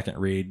to a second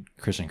read,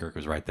 Christian Kirk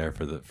was right there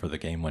for the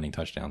game-winning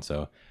touchdown.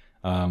 So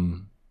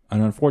an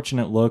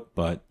unfortunate look,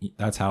 but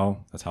that's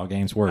how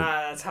games work.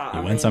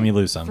 You win some, you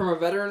lose some. From a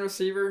veteran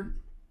receiver,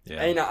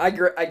 yeah. I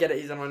get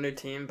it. He's on a new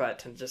team, but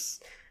to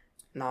just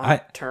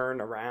not turn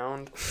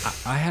around.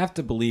 I have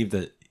to believe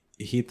that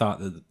he thought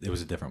that it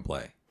was a different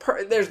play.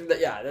 There's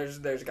got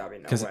to be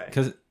no way.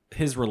 Because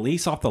his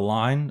release off the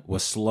line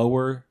was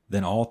slower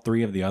than all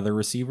three of the other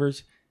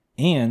receivers,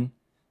 and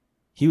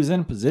he was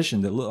in a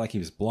position that looked like he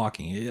was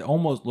blocking. It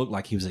almost looked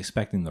like he was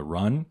expecting the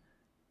run,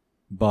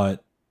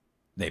 but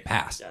they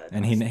passed,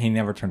 and he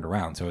never turned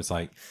around. So it's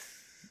like,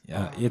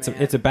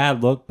 it's a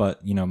bad look,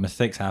 but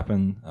mistakes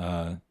happen.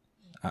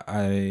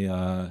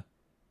 I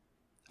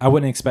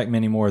wouldn't expect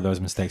many more of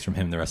those mistakes from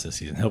him the rest of the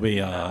season. He'll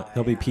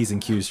be P's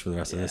and Q's for the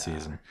rest of the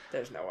season.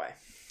 There's no way.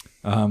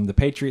 The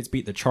Patriots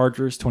beat the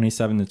Chargers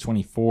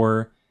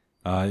 27-24.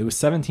 It was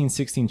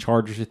 17-16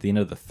 Chargers at the end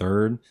of the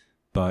third,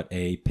 but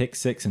a pick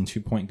six and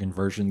 2-point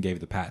conversion gave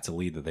the Pats a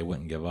lead that they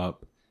wouldn't give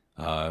up.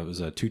 It was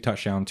a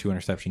 2-touchdown,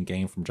 2-interception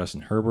game from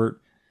Justin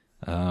Herbert.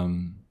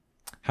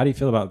 How do you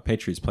feel about the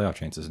Patriots' playoff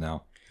chances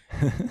now?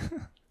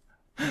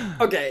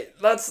 Okay,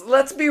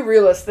 let's be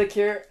realistic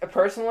here.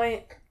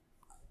 Personally,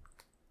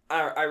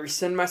 I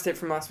rescind my statement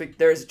from last week.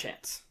 There is a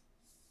chance.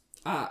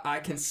 I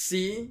can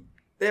see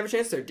they have a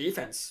chance. Their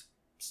defense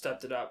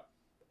stepped it up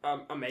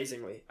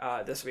amazingly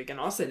this week, and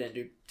also they didn't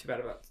do too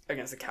bad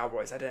against the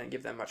Cowboys. I didn't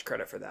give them much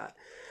credit for that.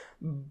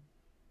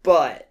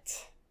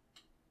 But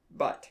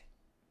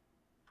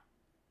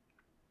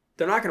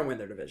they're not going to win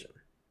their division.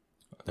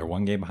 They're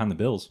one game behind the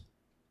Bills.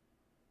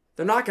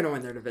 They're not going to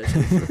win their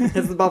division.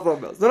 It's the Buffalo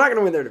Bills. They're not going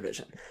to win their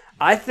division.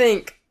 I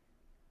think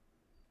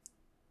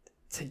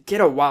to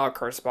get a wild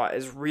card spot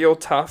is real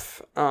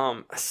tough,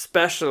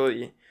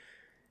 especially.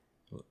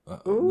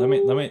 Let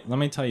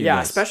me tell you. Yeah,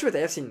 this. Especially with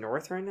the AFC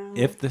North right now.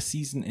 If the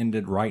season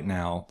ended right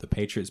now, the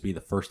Patriots be the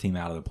first team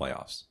out of the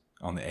playoffs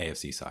on the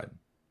AFC side.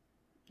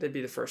 They'd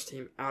be the first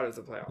team out of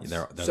the playoffs.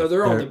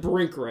 They're on the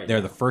brink right now.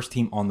 They're the first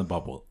team on the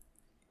bubble.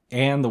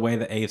 And the way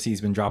the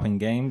AFC's been dropping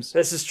games.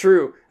 This is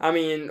true. I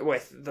mean,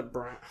 with the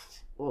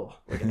Browns. Oh,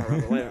 we can talk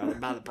about later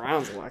about the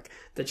Browns look.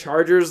 The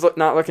Chargers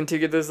not looking too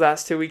good those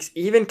last 2 weeks,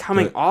 even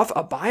coming off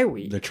a bye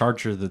week. The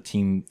Chargers are the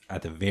team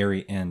at the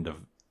very end of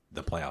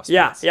the playoffs.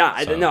 Yeah.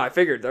 I didn't know. I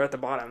figured they're at the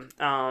bottom.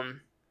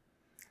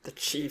 The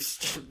Chiefs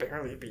just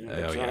barely beat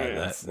the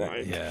Giants.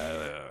 I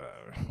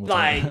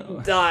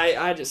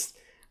just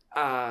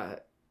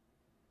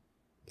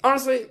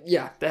honestly,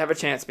 they have a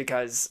chance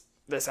because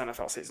this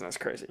NFL season is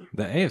crazy.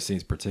 The AFC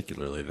is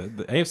particularly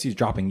the AFC is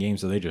dropping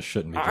games, so they just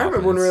shouldn't be. I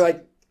remember when we were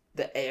like,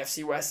 the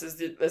AFC West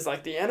is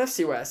like the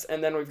NFC West,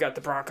 and then we've got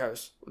the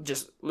Broncos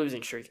just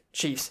losing streak.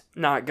 Chiefs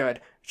not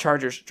good.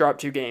 Chargers dropped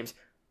 2 games.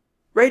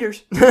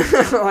 Raiders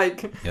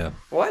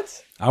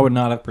what? I would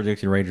not have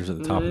predicted Raiders at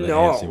the top of the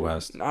AFC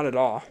West. Not at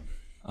all.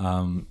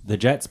 The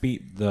Jets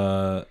beat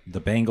the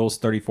Bengals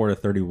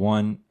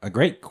 34-31. A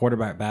great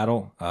quarterback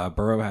battle.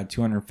 Burrow had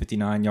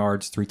 259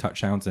 yards, 3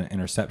 touchdowns, and an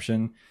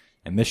interception.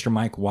 And Mr.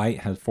 Mike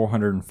White had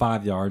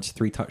 405 yards,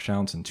 3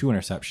 touchdowns, and 2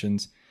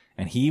 interceptions.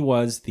 And he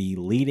was the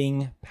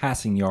leading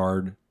passing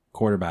yard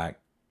quarterback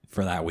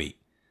for that week.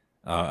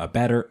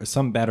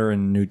 Some better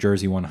in New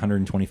Jersey won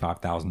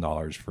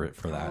 $125,000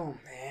 for that. Oh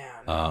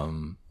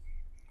man.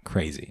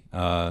 Crazy.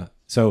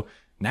 So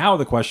now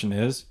the question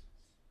is,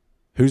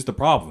 who's the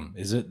problem?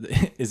 Is it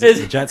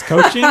the Jets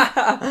coaching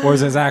or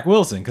is it Zach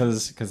Wilson?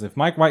 Because if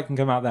Mike White can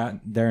come out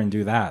there and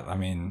do that, I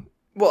mean,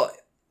 well,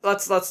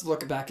 let's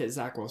look back at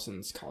Zach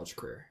Wilson's college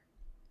career.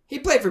 He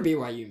played for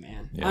BYU,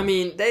 man. Yeah. I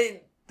mean,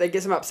 they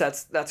get some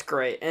upsets. That's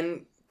great.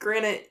 And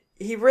granted,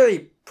 he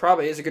really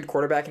probably is a good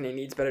quarterback and he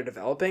needs better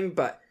developing.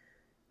 But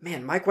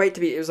man, Mike White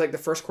it was like the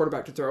first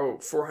quarterback to throw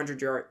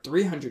 400 yards,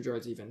 300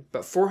 yards even,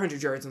 but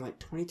 400 yards in like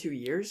 22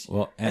 years.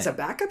 Well, as a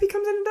backup, he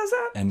comes in and does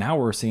that. And now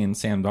we're seeing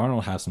Sam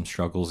Darnold have some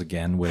struggles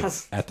again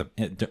with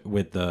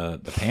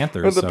the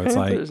Panthers.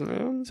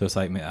 It's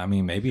like, I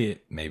mean, maybe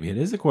it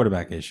is a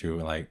quarterback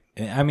issue. Like,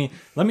 I mean,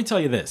 let me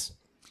tell you this.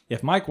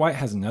 If Mike White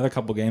has another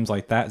couple games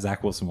like that,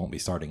 Zach Wilson won't be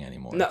starting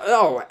anymore.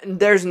 No,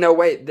 there's no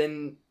way.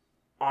 Then,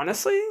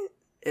 honestly,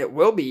 it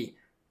will be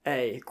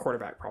a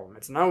quarterback problem.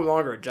 It's no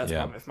longer a Jets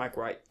problem if Mike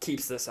White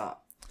keeps this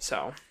up.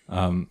 So,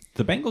 the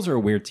Bengals are a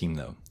weird team,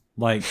 though.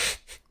 Like,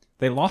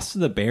 they lost to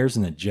the Bears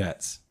and the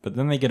Jets, but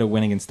then they get a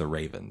win against the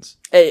Ravens.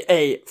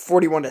 A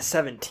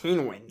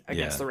 41-17 win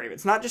against the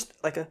Ravens. Not just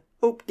like a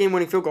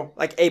game-winning field goal,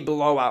 like a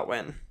blowout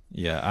win.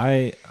 Yeah,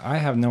 I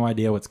have no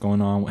idea what's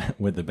going on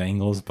with the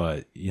Bengals,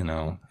 but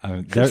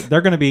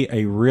they're going to be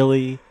a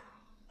really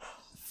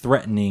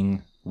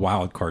threatening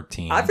wild card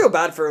team. I feel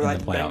bad for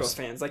like Bengals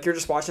fans. Like you're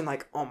just watching,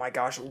 like, oh my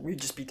gosh, we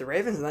just beat the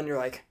Ravens, and then you're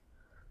like,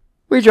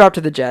 we dropped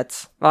to the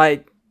Jets.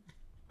 Like,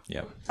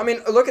 yeah. I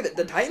mean, look at it.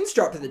 The Titans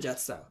dropped to the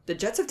Jets though. The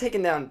Jets have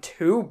taken down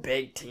two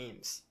big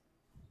teams.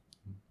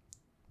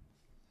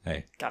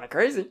 Hey, kind of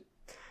crazy,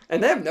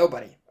 and they have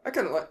nobody.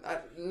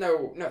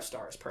 No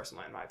stars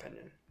personally, in my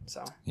opinion.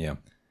 So yeah,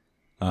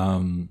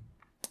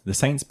 the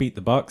Saints beat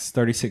the Bucks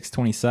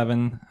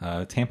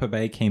 36-27. Tampa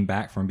Bay came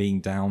back from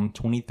being down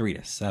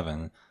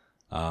 23-7.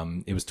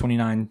 It was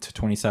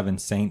 29-27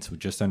 Saints with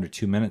just under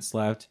 2 minutes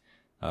left.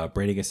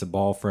 Brady gets the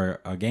ball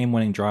for a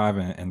game-winning drive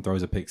and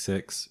throws a pick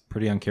six.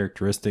 Pretty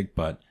uncharacteristic,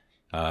 but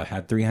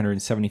had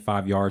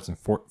 375 yards and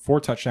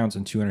four touchdowns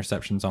and 2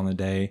 interceptions on the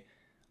day.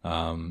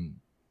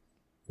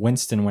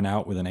 Winston went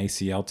out with an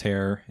ACL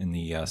tear in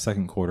the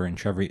second quarter, and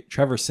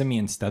Trevor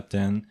Siemian stepped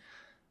in.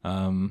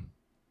 I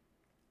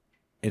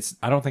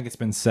don't think it's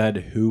been said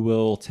who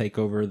will take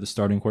over the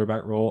starting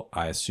quarterback role.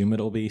 I assume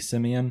it'll be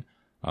Siemian.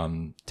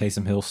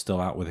 Taysom Hill's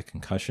still out with a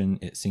concussion,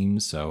 it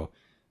seems. So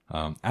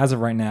as of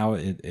right now,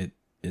 it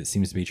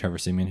seems to be Trevor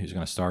Siemian who's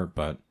going to start.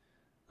 But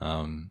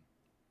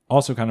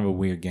also kind of a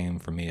weird game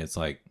for me. It's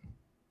like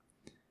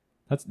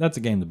that's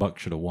a game the Bucs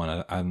should have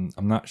won. I'm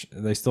not.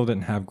 They still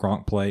didn't have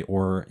Gronk play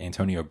or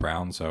Antonio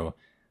Brown. So,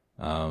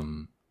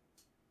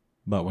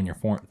 but when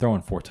you're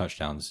throwing 4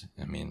 touchdowns,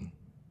 I mean,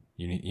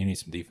 you need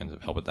some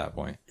defensive help at that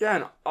point. Yeah,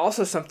 and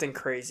also something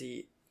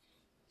crazy.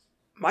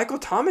 Michael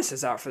Thomas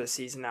is out for the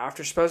season now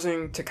after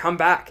supposing to come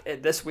back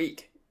this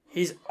week.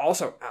 He's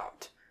also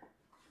out.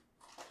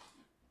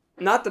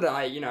 Not that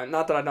I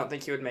don't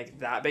think he would make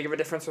that big of a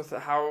difference with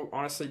how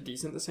honestly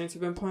decent the Saints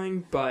have been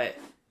playing, but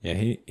yeah,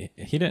 he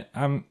didn't.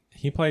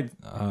 He played.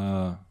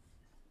 I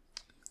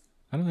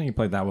don't think he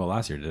played that well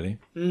last year, did he?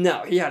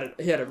 No, he had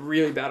a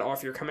really bad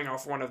off year, coming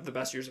off one of the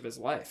best years of his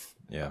life.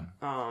 Yeah.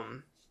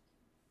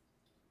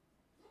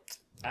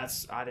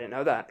 I didn't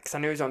know that because I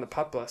knew he was on the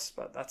PUP list,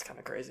 but that's kind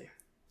of crazy.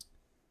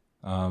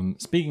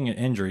 Speaking of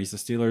injuries, the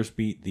Steelers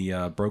beat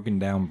the broken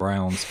down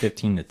Browns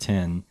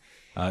 15-10.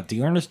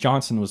 Dearness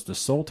Johnson was the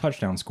sole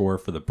touchdown scorer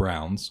for the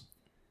Browns.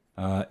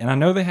 And I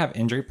know they have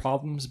injury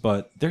problems,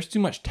 but there's too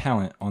much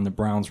talent on the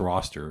Browns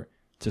roster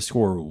to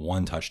score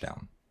 1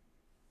 touchdown.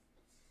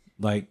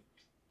 Like,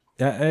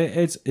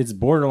 it's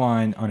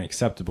borderline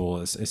unacceptable,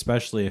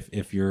 especially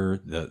if you're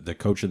the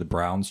coach of the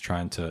Browns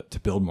trying to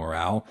build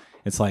morale.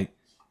 It's like,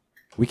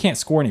 we can't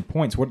score any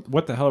points.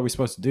 What the hell are we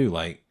supposed to do?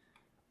 Like,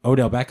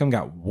 Odell Beckham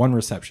got 1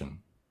 reception.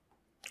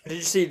 Did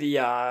you see the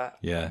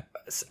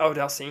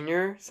Odell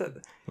Sr.?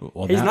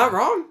 Well, he's not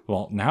wrong.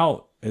 Well,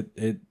 now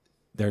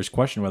there's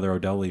question whether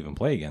Odell will even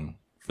play again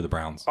for the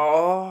Browns.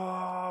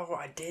 Oh,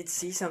 I did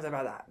see something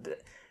about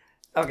that.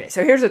 Okay,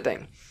 so here's the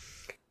thing.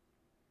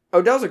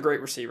 Odell's a great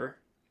receiver.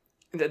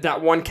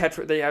 That one catch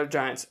with the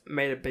Giants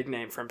made a big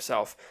name for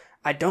himself.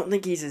 I don't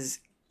think he's as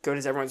good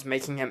as everyone's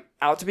making him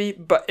out to be,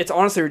 but it's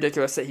honestly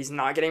ridiculous that he's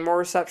not getting more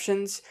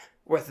receptions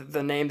with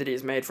the name that he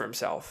has made for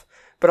himself.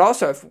 But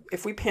also,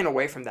 if we pan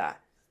away from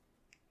that,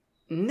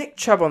 Nick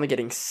Chubb only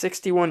getting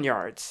 61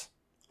 yards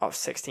off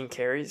 16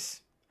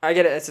 carries. I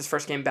get it, it's his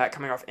first game back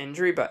coming off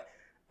injury, but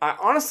I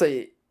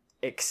honestly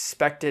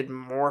expected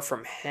more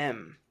from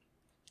him.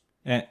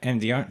 And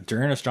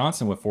Dearness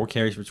Johnson with 4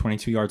 carries for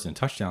 22 yards and a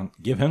touchdown,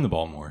 give him the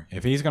ball more.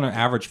 If he's going to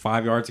average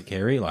 5 yards a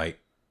carry, like,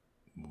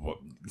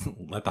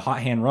 let the hot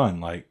hand run.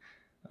 Like,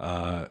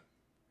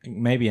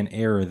 maybe an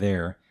error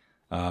there.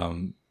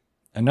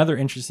 Another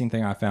interesting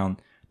thing I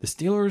found, the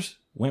Steelers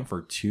went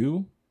for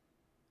 2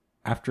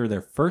 after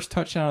their first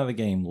touchdown of the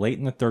game late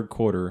in the third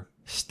quarter,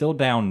 still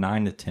down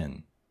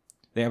 9-10.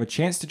 They have a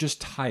chance to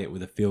just tie it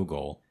with a field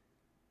goal.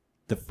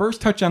 the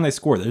first touchdown they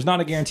score, there's not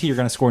a guarantee you're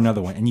going to score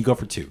another one, and you go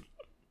for 2.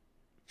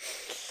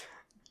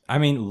 I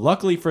mean,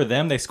 luckily for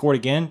them, they scored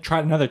again,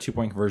 tried another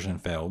 2-point conversion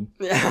and failed.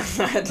 Yeah, I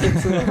think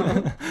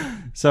so.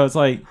 So it's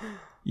like,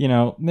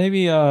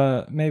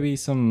 maybe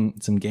some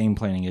game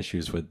planning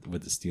issues with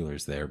the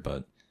Steelers there,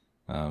 but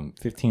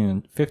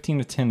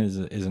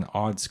 15-10 is an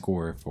odd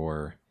score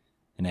for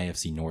an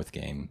AFC North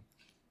game.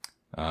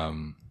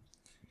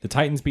 The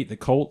Titans beat the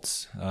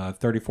Colts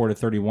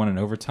 34-31 in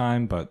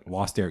overtime, but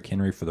lost Derrick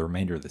Henry for the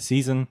remainder of the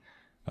season,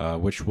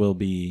 which will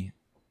be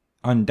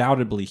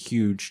undoubtedly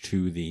huge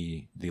to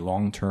the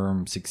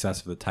long-term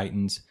success of the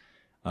Titans.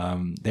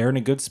 They're in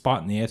a good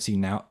spot in the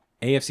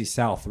AFC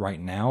South right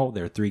now.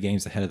 They're 3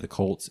 games ahead of the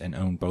Colts and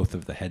own both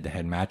of the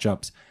head-to-head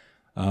matchups.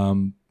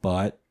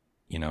 But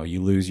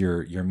you lose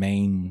your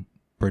main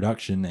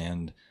production,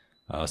 and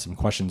some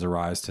questions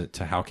arise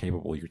to how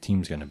capable your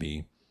team's going to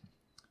be.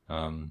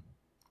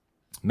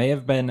 May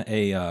have been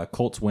a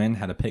Colts win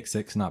had a pick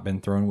six not been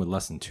thrown with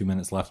less than 2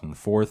 minutes left in the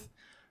fourth.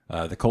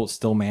 The Colts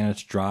still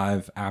managed to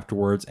drive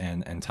afterwards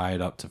and tie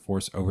it up to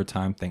force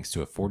overtime thanks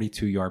to a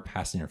 42-yard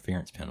pass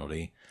interference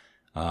penalty.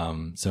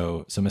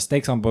 So some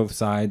mistakes on both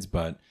sides,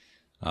 but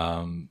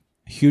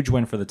huge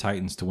win for the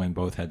Titans to win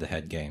both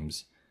head-to-head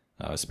games,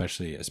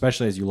 especially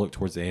as you look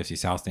towards the AFC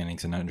South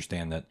standings and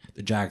understand that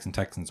the Jags and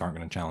Texans aren't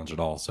going to challenge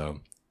at all. So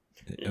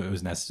it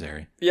was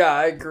necessary. Yeah,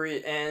 I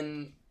agree.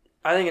 And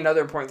I think another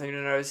important thing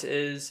to notice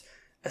is,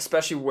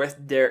 especially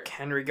with Derrick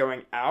Henry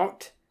going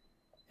out,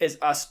 is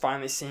us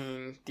finally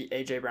seeing the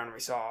A.J. Brown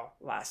we saw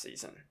last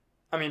season.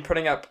 I mean,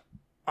 putting up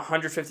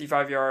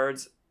 155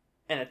 yards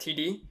and a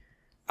TD,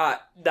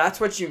 that's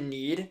what you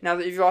need now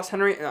that you've lost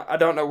Henry. I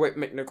don't know what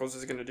McNichols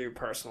is going to do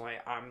personally.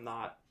 I'm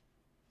not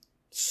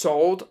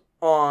sold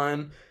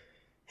on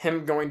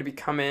him going to be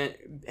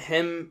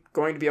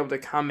able to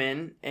come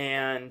in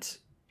and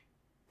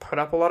put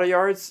up a lot of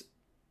yards.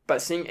 But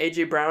seeing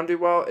A.J. Brown do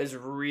well is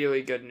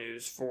really good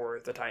news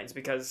for the Titans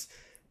because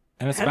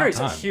Henry's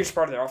a huge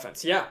part of their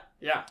offense. Yeah.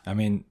 I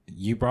mean,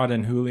 you brought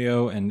in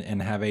Julio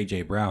and have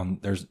A.J. Brown.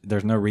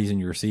 There's no reason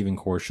your receiving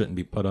core shouldn't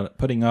be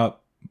putting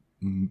up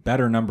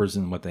better numbers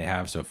than what they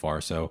have so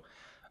far. So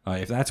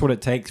if that's what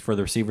it takes for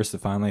the receivers to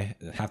finally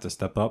have to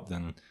step up,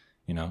 then,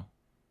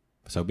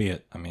 so be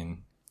it. I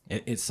mean,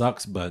 it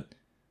sucks, but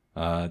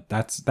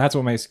that's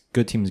what makes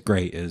good teams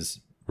great is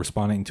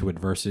responding to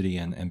adversity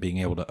and being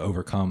able to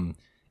overcome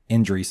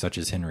injuries such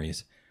as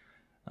Henry's.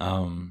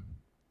 The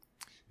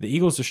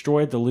Eagles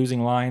destroyed the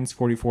losing Lions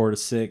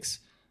 44-6.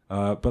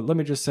 But let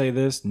me just say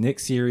this, Nick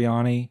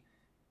Sirianni,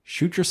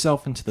 shoot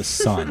yourself into the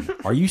sun.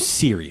 Are you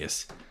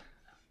serious?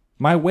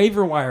 My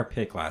waiver wire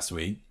pick last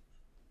week,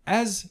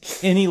 as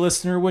any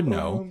listener would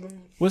know,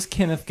 was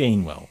Kenneth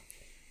Gainwell,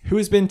 who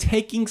has been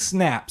taking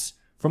snaps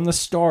from the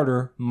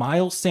starter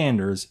Miles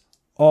Sanders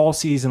all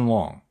season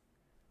long.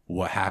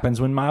 What happens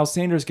when Miles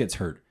Sanders gets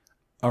hurt?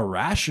 A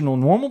rational,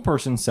 normal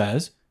person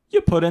says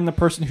you put in the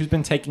person who's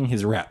been taking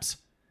his reps.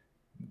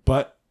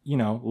 But,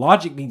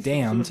 logic be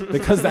damned,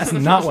 because that's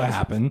not what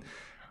happened.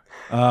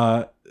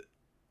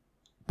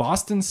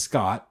 Boston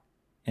Scott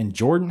and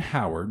Jordan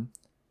Howard,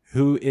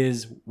 who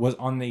was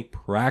on the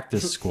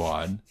practice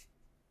squad,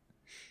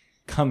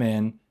 come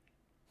in,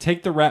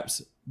 take the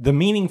reps, the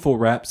meaningful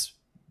reps.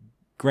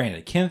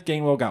 Granted, Kenneth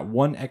Gainwell got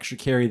one extra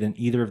carry than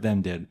either of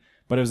them did,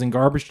 but it was in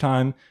garbage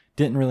time,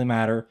 didn't really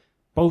matter.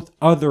 Both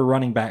other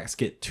running backs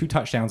get 2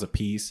 touchdowns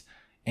apiece,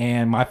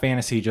 and my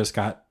fantasy just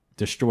got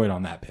destroyed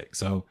on that pick.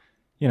 So,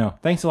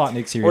 thanks a lot,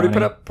 Nick Sirianni. What did he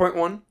put up?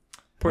 0.1?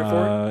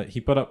 0.4? He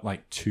put up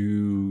like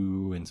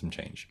 2 and some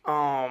change.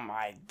 Oh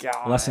my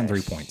god! Less than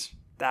 3 points.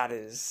 That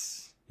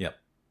is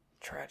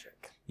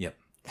tragic. Yep.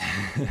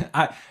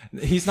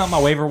 He's not my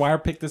waiver wire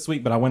pick this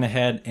week, but I went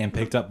ahead and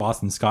picked up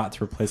Boston Scott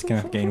to replace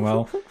Kenneth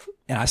Gainwell,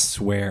 and I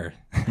swear,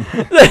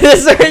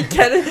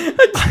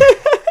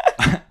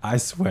 I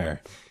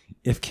swear,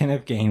 if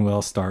Kenneth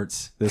Gainwell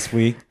starts this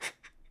week,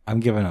 I'm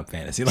giving up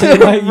fantasy.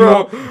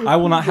 I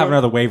will not have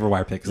another waiver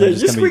wire pick. Yeah,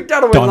 you squeaked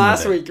out a win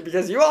last week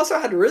because you also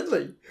had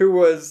Ridley, who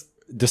was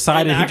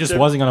decided he just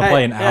wasn't going to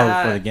play an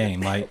hour for the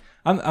game.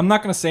 I'm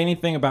not going to say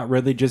anything about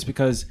Ridley just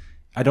because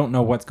I don't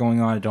know what's going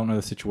on. I don't know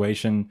the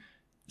situation.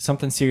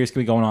 Something serious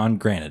could be going on.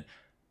 Granted,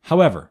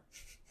 however,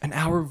 an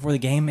hour before the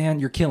game, man,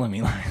 you're killing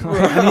me.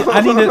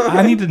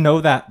 I need to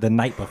know that the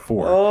night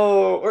before.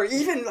 Oh, or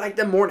even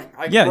the morning.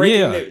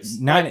 Breaking news.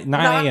 9 a.m.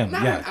 Not an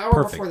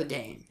hour before the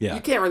game. Yeah.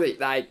 You can't really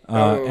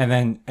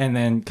and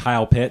then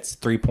Kyle Pitts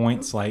 3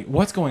 points.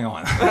 What's going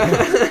on?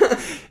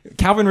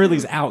 Calvin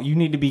Ridley's out. You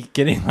need to be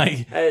getting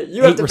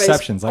you 8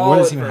 receptions.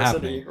 What is even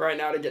happening right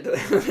now to get to the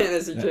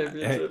fantasy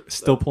championship?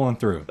 Still pulling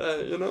through.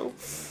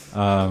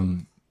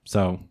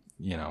 So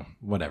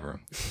whatever.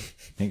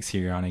 Thanks,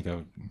 Sirianni.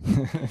 Go.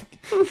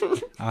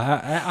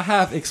 I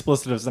have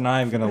explicitives, and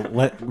I'm going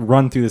to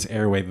run through this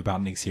airwave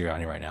about Nick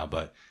Sirianni right now,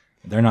 but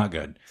they're not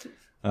good.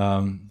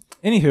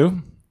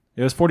 Anywho,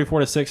 it was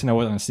 44-6, and there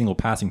wasn't a single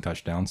passing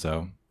touchdown.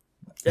 So,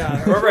 yeah,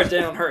 whoever had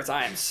Jalen Hurts,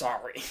 I am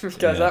sorry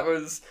because that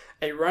was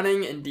a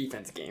running and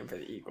defense game for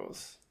the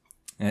Eagles.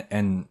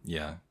 And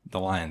the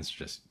Lions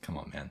just come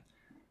on, man.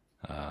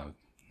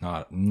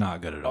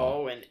 Not good at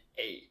all. 0-8.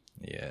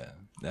 Yeah,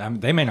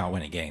 they may not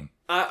win a game.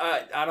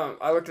 I don't.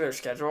 I looked at their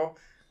schedule.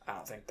 I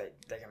don't think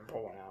they can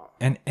pull one out.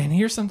 And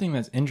here's something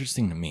that's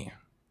interesting to me.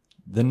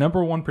 The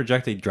number 1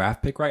 projected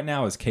draft pick right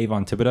now is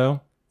Kayvon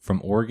Thibodeau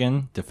from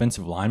Oregon,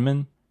 defensive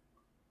lineman.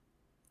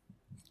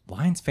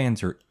 Lions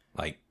fans are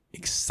like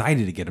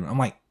excited to get him. I'm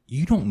like,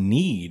 you don't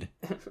need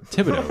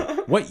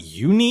Thibodeau. What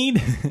you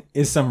need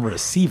is some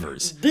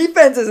receivers.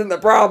 Defense isn't the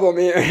problem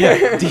here.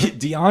 Yeah,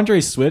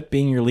 DeAndre Swift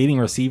being your leading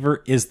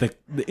receiver is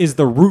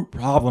the root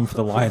problem for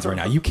the Lions right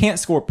now. You can't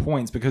score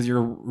points because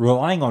you're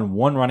relying on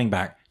one running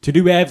back to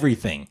do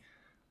everything.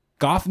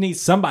 Goff needs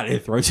somebody to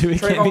throw to.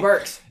 Trayvon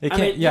Burks. You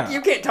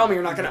can't tell me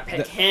you're not going to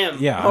pick him.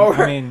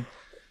 Yeah,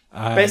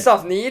 based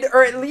off need,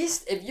 or at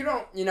least if you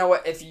don't, you know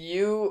what? If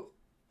you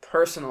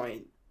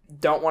personally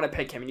don't want to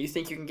pick him and you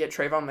think you can get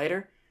Trayvon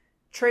later,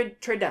 trade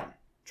down,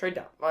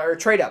 or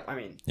trade up. I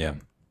mean, yeah.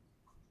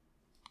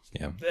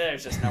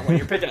 There's just no way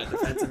you're picking a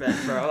defensive end,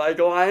 bro. Like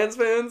Lions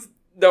fans,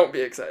 don't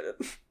be excited.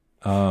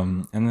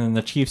 And then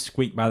the Chiefs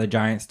squeaked by the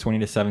Giants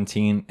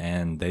 20-17,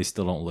 and they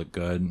still don't look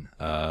good.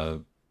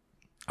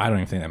 I don't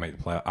even think they make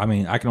the playoffs. I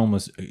mean, I can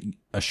almost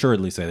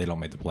assuredly say they don't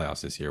make the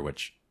playoffs this year,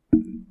 which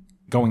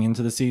going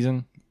into the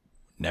season,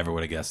 never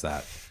would have guessed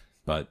that.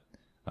 But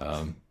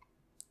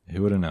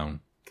who would have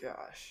known?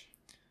 Gosh.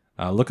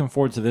 Looking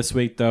forward to this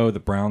week, though. The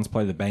Browns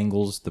play the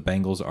Bengals. The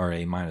Bengals are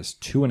a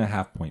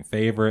 -2.5 point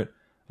favorite.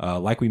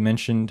 Like we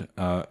mentioned,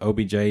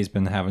 OBJ has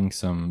been having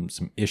some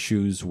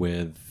issues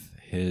with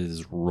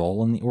his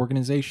role in the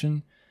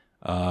organization.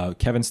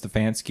 Kevin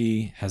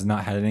Stefanski has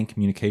not had any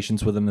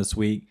communications with him this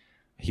week.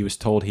 He was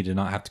told he did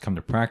not have to come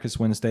to practice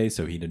Wednesday,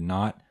 so he did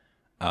not.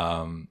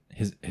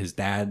 His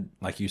dad,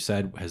 like you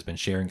said, has been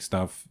sharing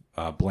stuff,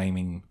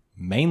 blaming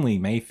mainly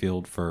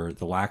Mayfield for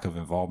the lack of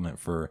involvement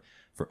for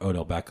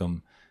Odell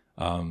Beckham.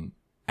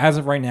 As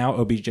of right now,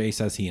 OBJ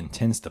says he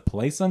intends to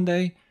play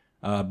Sunday,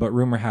 but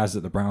rumor has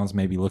it the Browns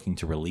may be looking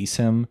to release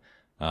him.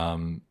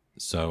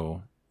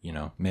 So,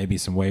 maybe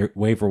some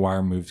waiver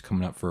wire moves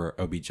coming up for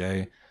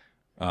OBJ.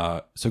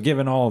 So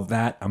given all of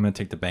that, I'm going to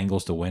take the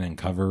Bengals to win and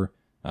cover.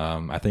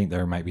 I think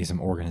there might be some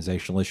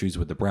organizational issues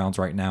with the Browns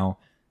right now.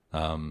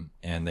 And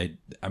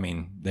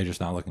they're just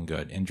not looking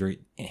good.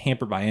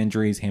 Hampered by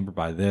injuries, hampered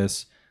by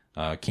this.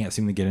 Can't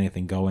seem to get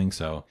anything going.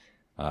 So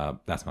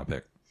that's my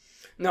pick.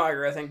 No, I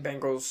agree. I think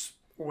Bengals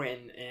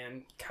win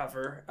and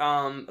cover,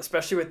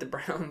 especially with the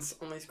Browns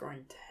only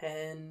scoring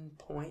 10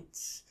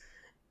 points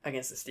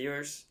against the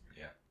Steelers.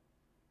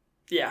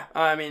 Yeah.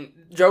 I mean,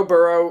 Joe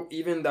Burrow,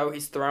 even though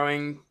he's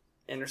throwing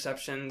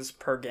interceptions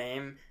per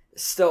game,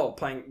 is still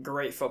playing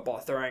great football,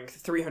 throwing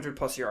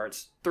 300-plus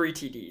yards, 3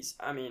 TDs.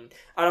 I mean,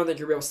 I don't think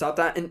you'll be able to stop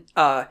that. And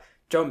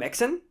Joe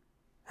Mixon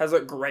has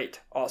looked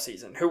great all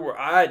season.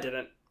 I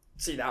didn't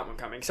see that one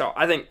coming. So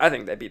I think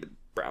they beat the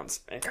Browns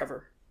and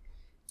cover.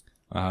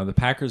 The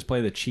Packers play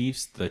the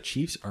Chiefs. The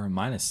Chiefs are a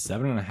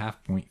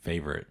 -7.5 point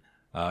favorite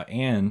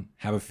and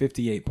have a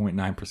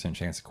 58.9%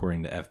 chance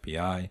according to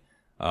FBI.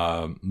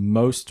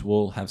 Most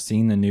will have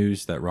seen the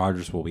news that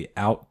Rodgers will be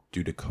out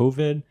due to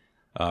COVID.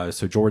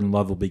 So Jordan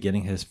Love will be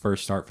getting his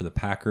first start for the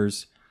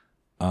Packers.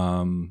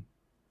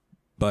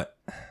 But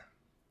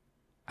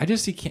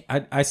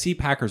I see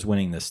Packers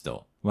winning this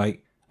still.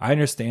 Like, I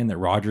understand that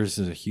Rodgers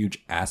is a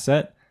huge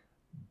asset,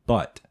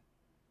 but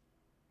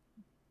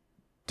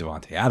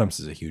Devontae Adams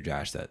is a huge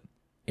asset.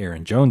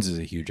 Aaron Jones is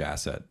a huge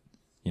asset.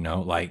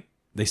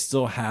 They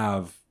still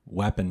have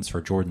weapons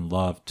for Jordan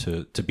Love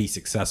to be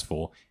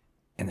successful.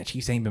 And the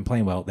Chiefs ain't been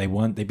playing well. They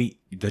beat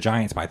the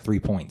Giants by 3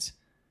 points.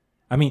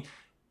 I mean,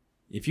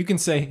 if you can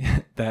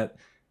say that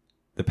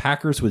the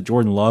Packers with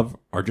Jordan Love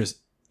are just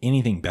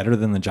anything better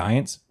than the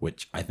Giants,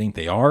 which I think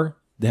they are,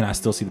 then I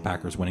still see the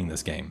Packers winning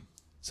this game.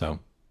 So,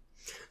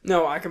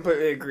 no, I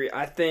completely agree.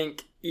 I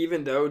think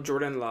even though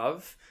Jordan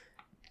Love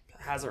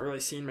hasn't really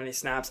seen many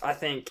snaps, I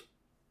think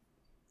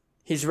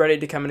he's ready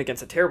to come in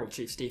against a terrible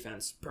Chiefs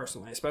defense,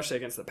 personally, especially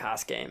against the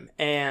pass game.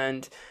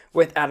 And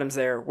with Adams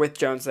there, with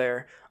Jones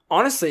there,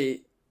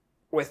 honestly,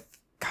 with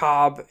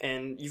Cobb,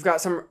 and you've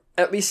got some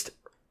at least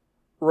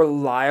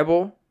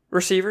reliable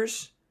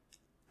receivers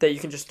that you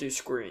can just do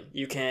screen.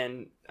 You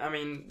can,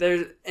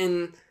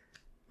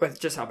 with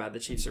just how bad the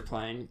Chiefs are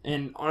playing,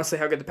 and honestly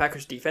how good the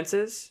Packers defense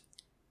is,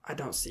 I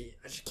just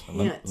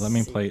can't. Let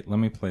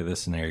me play this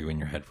scenario in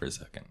your head for a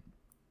second.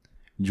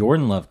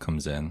 Jordan Love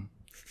comes in,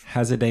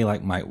 has a day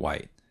like Mike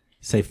White,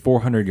 say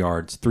 400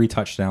 yards, 3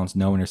 touchdowns,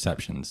 no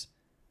interceptions.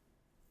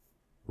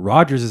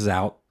 Rodgers is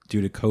out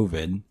due to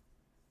COVID.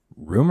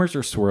 Rumors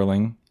are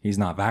swirling. He's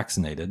not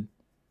vaccinated.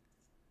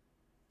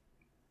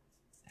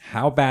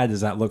 How bad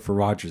does that look for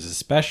Rodgers,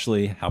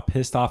 especially how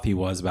pissed off he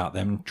was about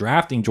them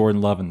drafting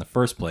Jordan Love in the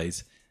first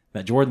place,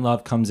 that Jordan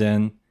Love comes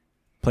in,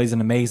 plays an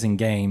amazing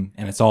game,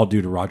 and it's all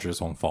due to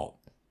Rodgers' own fault.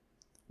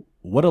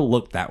 What a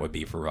look that would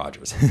be for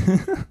Rodgers.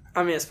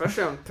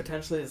 Especially on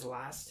potentially his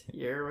last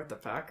year with the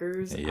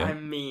Packers. Yeah.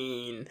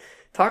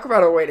 Talk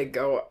about a way to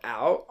go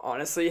out,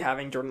 honestly,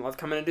 having Jordan Love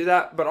come in and do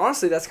that. But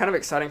honestly, that's kind of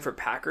exciting for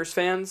Packers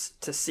fans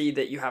to see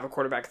that you have a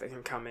quarterback that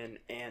can come in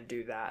and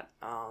do that.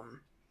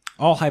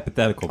 all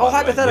hypothetical. All by the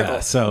way. hypothetical.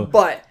 Yeah, so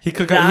but he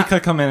could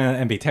come in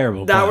and be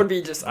terrible. That would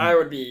be just I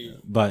would be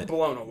but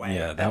blown away.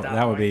 Yeah, at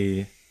that would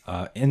be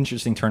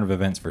interesting turn of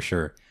events for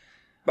sure.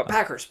 But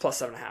Packers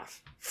plus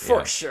 7.5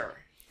 for sure.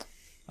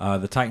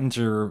 The Titans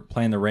are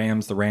playing the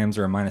Rams. The Rams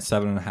are a minus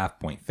 7.5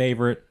 point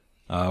favorite.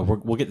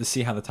 We'll get to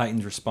see how the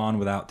Titans respond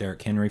without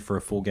Derrick Henry for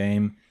a full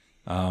game.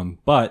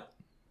 But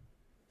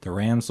the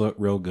Rams look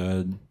real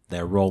good.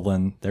 They're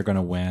rolling. They're going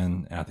to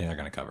win, and I think they're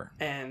going to cover.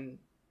 And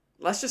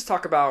let's just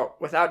talk about,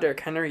 without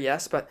Derrick Henry,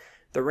 yes, but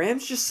the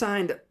Rams just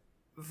signed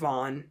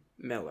Von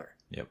Miller.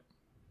 Yep.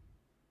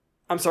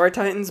 I'm sorry,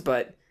 Titans,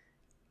 but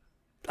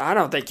I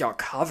don't think y'all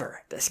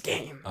cover this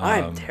game.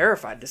 I'm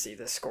terrified to see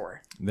this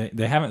score.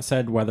 They haven't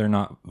said whether or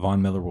not Von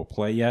Miller will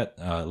play yet.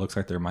 It looks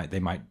like they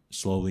might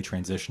slowly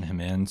transition him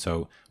in,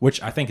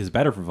 which I think is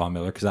better for Von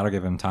Miller because that'll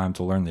give him time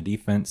to learn the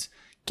defense,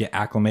 get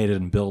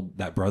acclimated, and build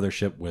that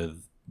brothership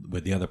with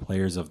the other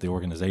players of the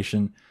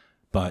organization.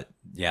 But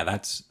yeah,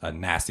 that's a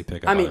nasty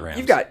pickup by the Rams.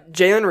 You've got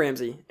Jalen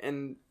Ramsey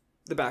in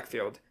the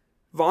backfield,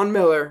 Von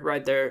Miller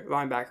right there,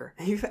 linebacker,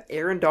 and you've got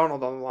Aaron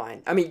Donald on the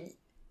line. I mean,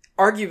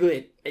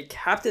 arguably a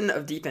captain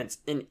of defense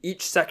in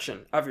each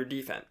section of your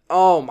defense.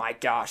 Oh my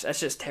gosh, that's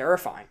just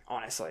terrifying,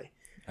 honestly.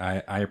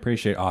 I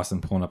appreciate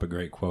Austin pulling up a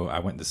great quote. I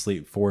went to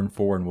sleep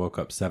 4-4 and woke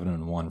up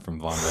 7-1 from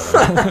Von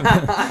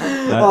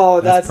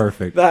Miller. That's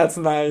perfect. That's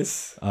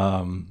nice.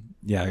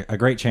 Yeah, a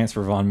great chance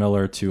for Von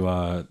Miller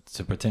to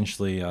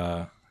potentially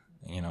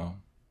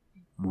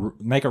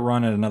make a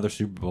run at another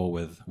Super Bowl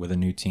with a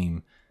new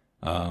team.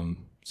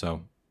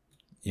 So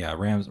yeah,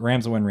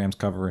 Rams will win. Rams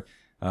cover.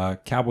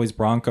 Cowboys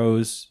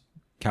Broncos.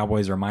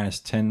 Cowboys are minus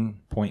 10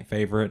 point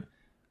favorite.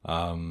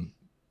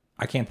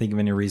 I can't think of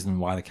any reason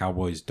why the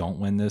Cowboys don't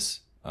win this.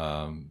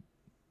 And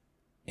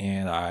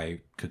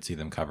I could see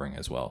them covering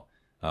as well.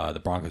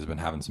 The Broncos have been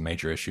having some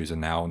major issues, and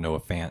now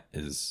Noah Fant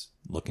is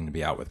looking to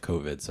be out with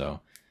COVID.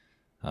 So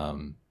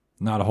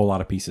not a whole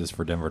lot of pieces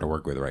for Denver to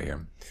work with right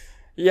here.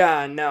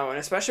 Yeah, no, and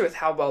especially with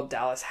how well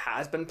Dallas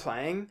has been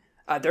playing.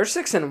 They're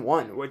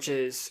 6-1, which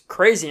is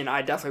crazy, and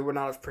I definitely would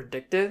not have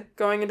predicted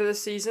going into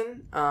this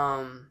season.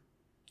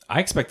 I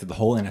expected the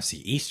whole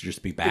NFC East to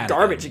just be bad.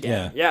 Garbage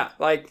again. Yeah.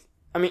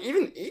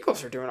 Even the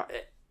Eagles are doing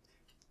it.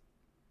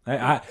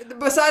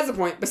 Besides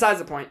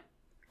the point,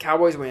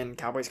 Cowboys win,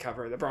 Cowboys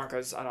cover. The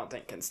Broncos, I don't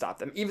think, can stop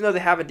them, even though they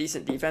have a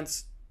decent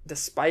defense,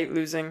 despite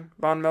losing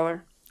Von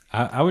Miller.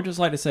 I would just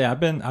like to say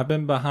I've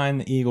been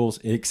behind the Eagles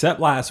except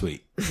last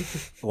week.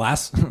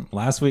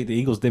 last week the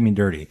Eagles did me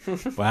dirty,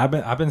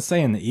 but I've been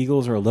saying the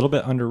Eagles are a little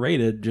bit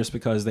underrated just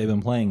because they've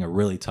been playing a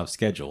really tough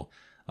schedule.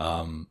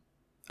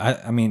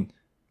 I mean,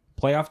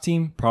 playoff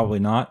team probably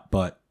not,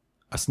 but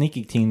a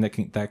sneaky team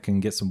that can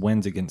get some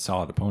wins against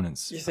solid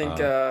opponents. You think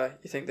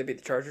they beat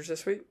the Chargers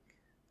this week?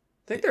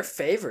 I think they're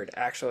favored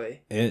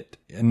actually.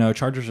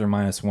 Chargers are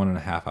minus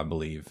 1.5, I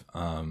believe.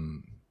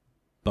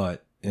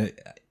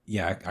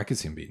 Yeah, I could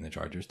see him beating the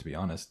Chargers, to be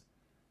honest.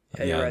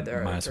 Yeah, you're right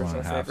there. Minus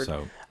 1.5.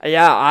 So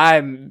yeah,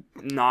 I'm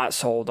not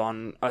sold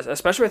on,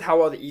 especially with how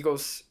well the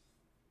Eagles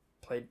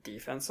played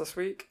defense this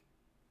week.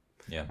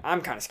 Yeah,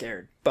 I'm kind of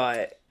scared,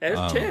 but there's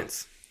a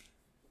chance.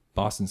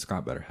 Boston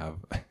Scott better have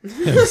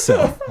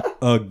himself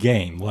a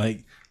game.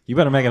 Like, you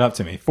better make it up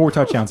to me. 4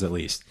 touchdowns at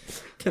least.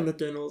 Kenneth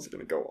Daniels is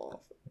gonna go off.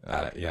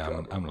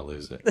 I'm gonna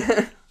lose it.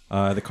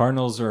 The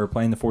Cardinals are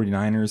playing the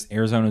 49ers.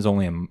 Arizona's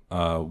only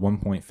a 1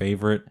 point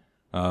favorite.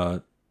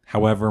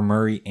 However,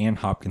 Murray and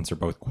Hopkins are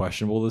both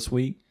questionable this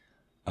week.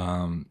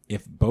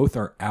 If both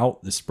are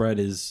out, the spread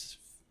is,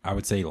 I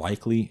would say,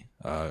 likely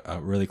a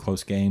really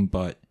close game.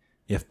 But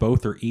if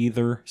both are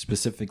either,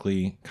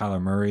 specifically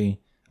Kyler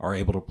Murray, are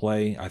able to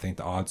play, I think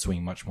the odds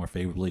swing much more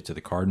favorably to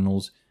the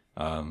Cardinals.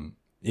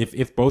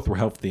 If both were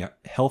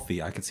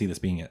healthy, I could see this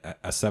being a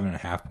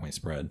 7.5 point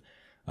spread.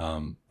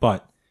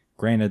 But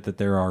granted that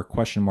there are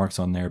question marks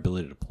on their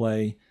ability to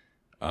play,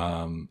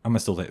 I'm going to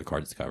still take the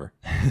Cards to cover.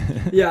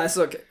 Yeah,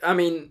 look, I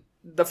mean,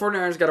 the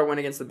 49ers got to win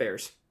against the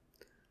Bears.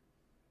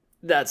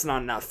 That's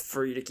not enough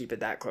for you to keep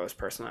it that close,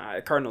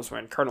 personally. Cardinals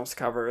win. Cardinals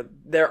cover.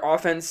 Their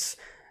offense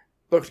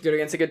looked good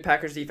against a good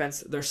Packers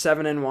defense. They're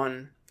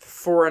 7-1,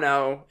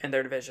 4-0 in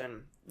their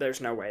division. There's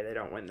no way they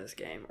don't win this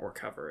game or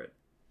cover it.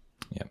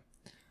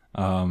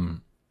 Yeah.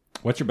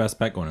 What's your best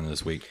bet going into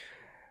this week?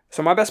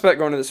 So my best bet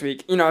going into this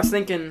week, I was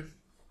thinking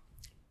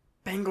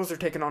Bengals are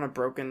taking on a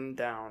broken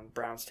down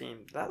Browns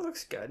team. That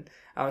looks good.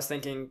 I was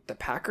thinking the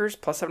Packers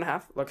plus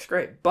 7.5 looks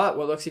great. But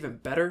what looks even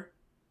better,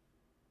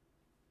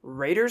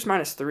 Raiders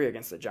minus 3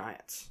 against the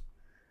Giants.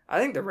 I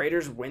think the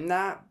Raiders win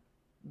that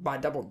by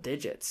double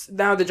digits.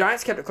 Now, the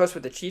Giants kept it close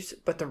with the Chiefs,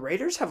 but the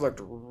Raiders have looked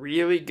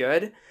really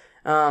good.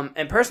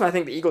 And personally, I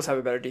think the Eagles have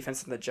a better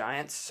defense than the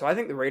Giants. So I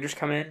think the Raiders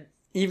come in,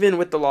 even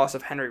with the loss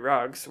of Henry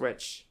Ruggs,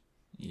 which...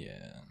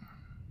 Yeah.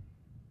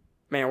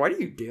 Man, what are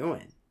you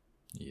doing?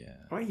 Yeah.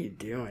 What are you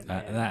doing,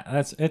 man?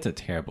 It's a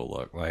terrible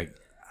look. Like,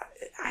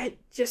 I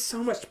just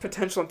so much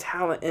potential and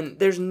talent, and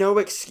there's no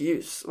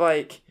excuse.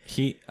 Like,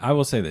 I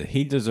will say that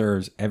he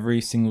deserves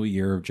every single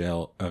year of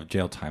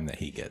jail time that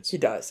he gets. He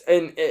does,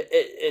 and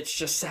it's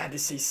just sad to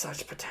see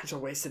such potential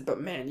wasted.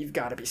 But man, you've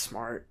got to be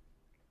smart.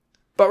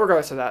 But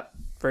regardless of that,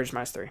 Raiders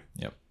 -3.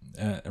 Yep.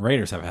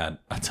 Raiders have had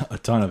a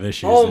ton of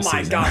issues. Oh this my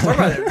season. gosh, talk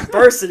about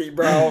adversity,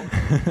 bro.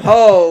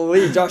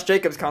 Holy, Josh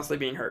Jacobs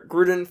constantly being hurt.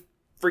 Gruden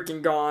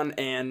freaking gone,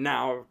 and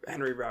now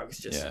Henry Ruggs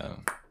just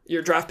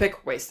your draft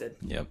pick wasted.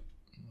 Yep.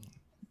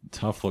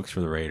 Tough looks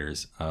for the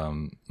Raiders.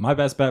 My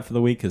best bet for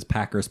the week is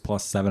Packers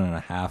plus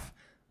 7.5.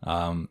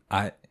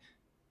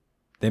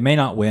 They may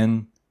not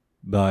win,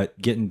 but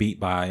getting beat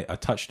by a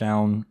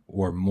touchdown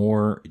or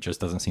more, it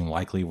just doesn't seem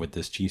likely with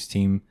this Chiefs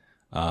team.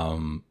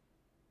 I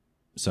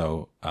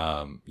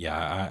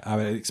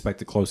would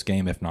expect a close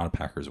game, if not a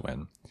Packers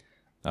win.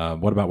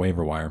 What about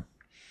waiver wire?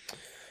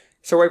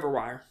 So waiver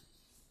wire.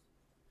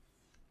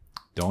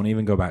 Don't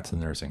even go back to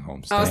the nursing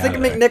home. I was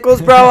thinking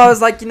McNichols, bro. I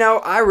was like,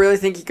 I really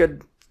think he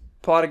could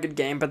pull out a good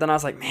game, but then I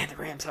was like, man, the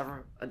Rams have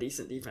a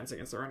decent defense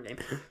against the run game.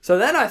 So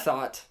then I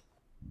thought,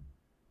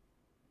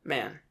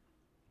 man,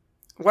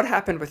 what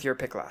happened with your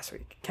pick last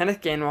week?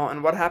 Kenneth Gainwell,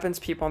 and what happens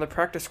people on the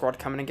practice squad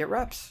come in and get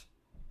reps?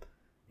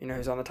 You know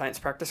who's on the Titans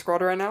practice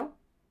squad right now?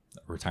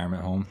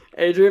 Retirement home.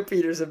 Adrian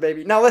Peterson,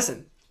 baby. Now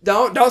listen,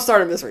 don't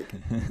start him this week.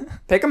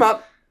 Pick him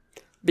up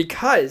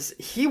because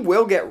he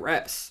will get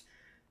reps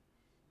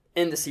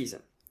in the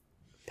season.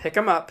 Pick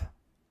him up.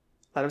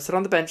 Let him sit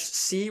on the bench.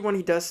 See when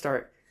he does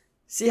start.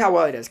 See how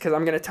well he does. Because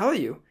I'm going to tell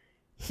you,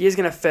 he is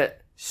going to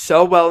fit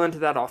so well into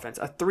that offense.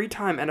 A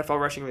 3-time NFL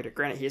rushing leader.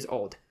 Granted, he is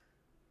old.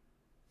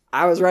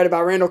 I was right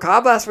about Randall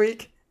Cobb last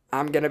week.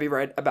 I'm going to be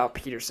right about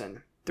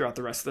Peterson throughout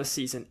the rest of the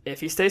season. If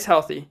he stays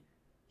healthy,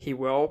 he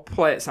will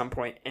play at some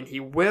point, and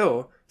he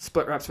will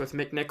split reps with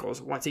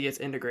McNichols once he gets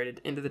integrated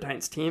into the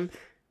Titans team,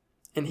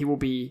 and he will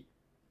be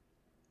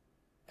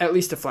at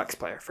least a flex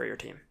player for your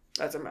team.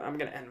 I'm going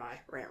to end my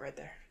rant right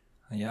there.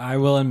 Yeah, I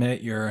will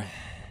admit your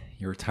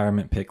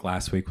retirement pick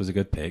last week was a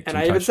good pick. And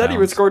I even said he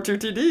would score 2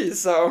 TDs,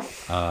 so.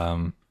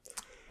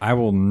 I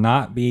will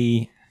not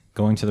be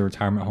going to the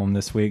retirement home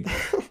this week.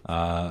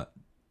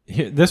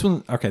 This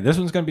one's going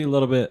to be a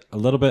little bit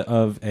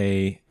of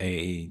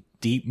a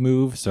deep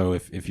move. So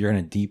if you're in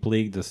a deep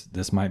league,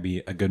 this might be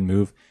a good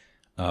move.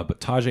 But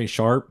Tajay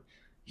Sharp,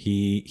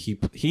 he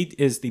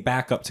is the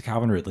backup to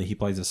Calvin Ridley. He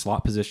plays a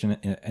slot position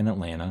in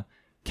Atlanta.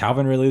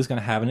 Calvin Ridley is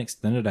going to have an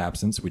extended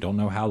absence. We don't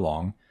know how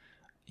long.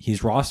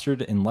 He's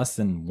rostered in less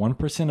than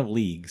 1% of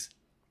leagues,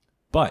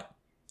 but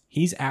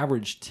he's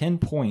averaged 10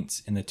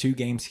 points in the 2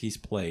 games he's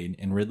played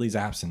in Ridley's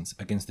absence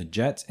against the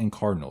Jets and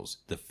Cardinals,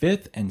 the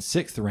 5th and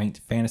 6th ranked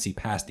fantasy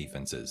pass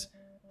defenses.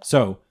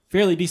 So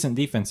fairly decent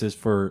defenses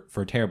for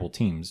terrible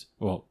teams.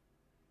 Well,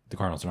 the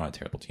Cardinals are not a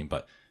terrible team,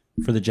 but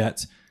for the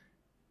Jets,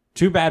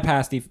 2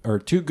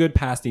 good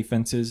pass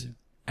defenses,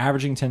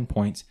 averaging 10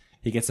 points.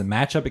 He gets a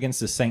matchup against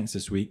the Saints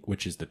this week,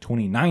 which is the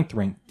 29th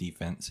ranked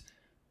defense.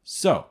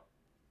 So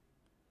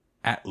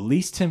at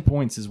least 10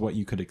 points is what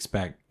you could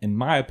expect, in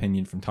my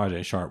opinion, from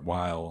Tajay Sharp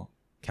while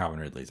Calvin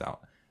Ridley's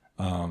out.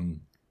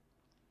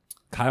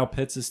 Kyle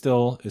Pitts is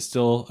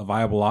still a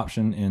viable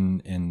option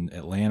in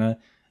Atlanta.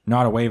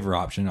 Not a waiver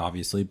option,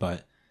 obviously,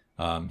 but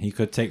he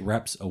could take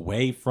reps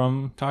away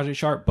from Tajay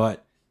Sharp,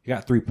 but he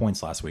got 3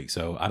 points last week,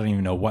 so I don't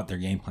even know what their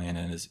game plan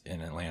is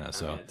in Atlanta.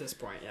 So at this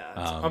point, yeah,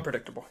 it's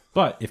unpredictable.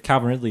 But if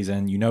Calvin Ridley's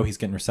in, he's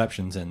getting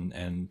receptions,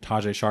 and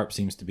Tajay Sharp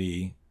seems to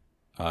be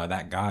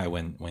that guy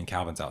when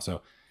Calvin's out.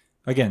 So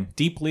again,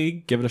 deep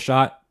league, give it a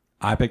shot.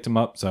 I picked him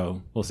up,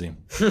 so we'll see.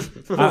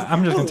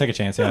 I'm just gonna take a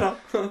chance. Yeah,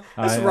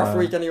 it's a rough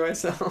week anyway.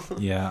 So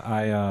yeah,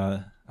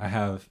 I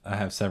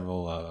have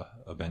several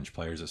bench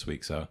players this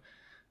week, so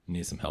I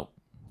need some help.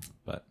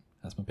 But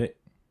that's my pick.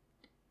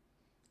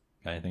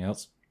 Got anything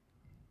else?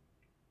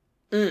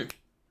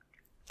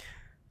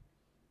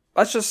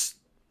 Let's just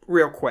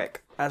real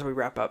quick as we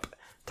wrap up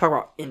talk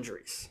about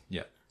injuries.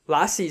 Yeah.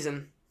 Last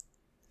season,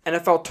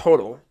 NFL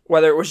total,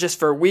 whether it was just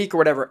for a week or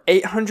whatever,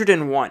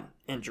 801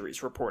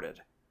 injuries reported.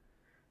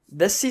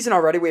 This season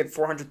already, we have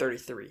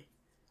 433.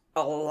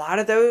 A lot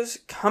of those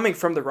coming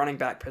from the running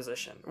back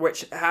position,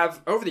 which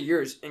have, over the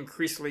years,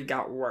 increasingly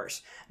got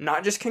worse.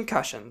 Not just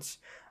concussions,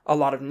 a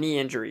lot of knee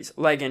injuries,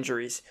 leg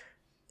injuries.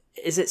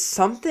 Is it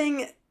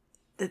something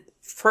that,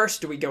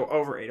 first, do we go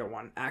over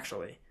 801,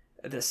 actually,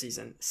 this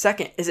season?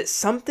 Second, is it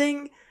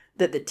something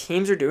that the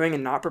teams are doing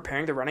and not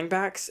preparing the running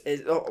backs?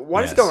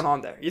 What is going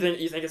on there? You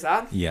think it's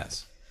that?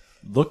 Yes.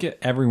 Look at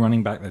every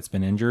running back that's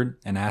been injured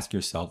and ask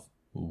yourself,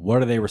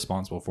 what are they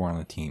responsible for on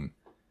the team?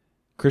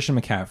 Christian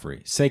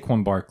McCaffrey,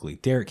 Saquon Barkley,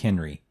 Derrick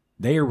Henry,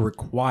 they are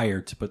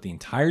required to put the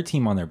entire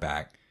team on their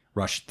back,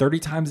 rush 30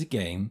 times a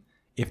game.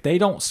 If they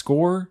don't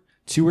score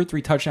 2 or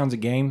 3 touchdowns a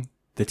game,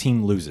 the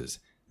team loses.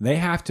 They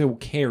have to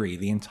carry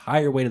the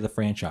entire weight of the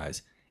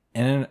franchise.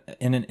 And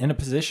in a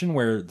position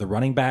where the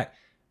running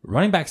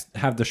backs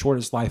have the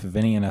shortest life of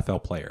any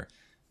NFL player.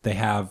 Think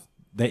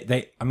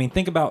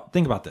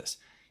about this.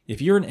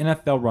 If you're an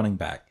NFL running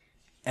back,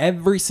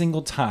 every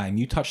single time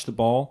you touch the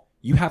ball,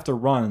 you have to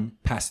run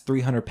past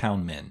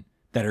 300-pound men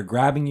that are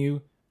grabbing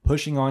you,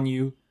 pushing on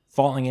you,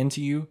 falling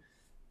into you.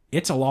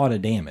 It's a lot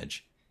of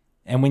damage.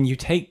 And when you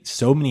take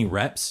so many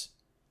reps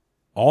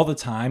all the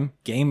time,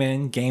 game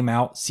in, game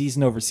out,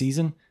 season over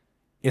season,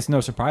 it's no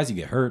surprise you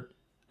get hurt.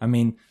 I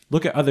mean,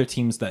 look at other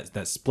teams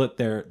that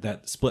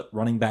split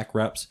running back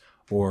reps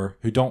or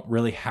who don't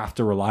really have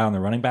to rely on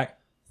their running back.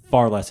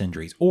 Far less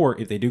injuries, or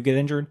if they do get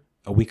injured,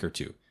 a week or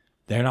two.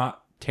 They're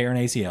not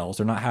tearing ACLs.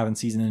 They're not having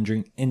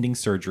season-ending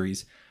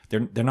surgeries.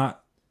 They're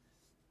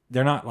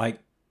not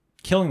like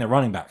killing their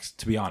running backs.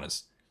 To be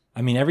honest,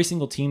 I mean, every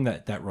single team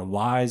that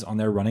relies on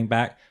their running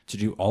back to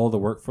do all of the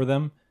work for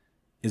them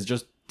is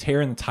just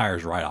tearing the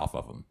tires right off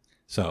of them.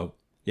 So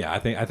yeah, I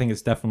think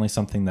it's definitely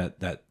something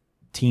that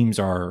teams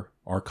are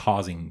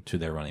causing to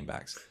their running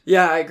backs.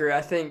 Yeah, I agree.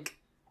 I think.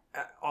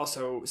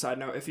 Also, side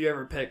note, if you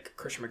ever pick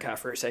Christian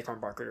McCaffrey or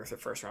Saquon Barkley with a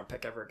first-round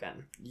pick ever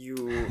again,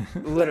 you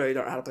literally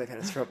don't know how to play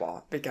fantasy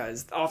football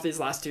because off these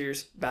last 2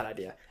 years, bad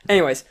idea.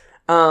 Anyways,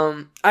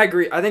 I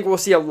agree. I think we'll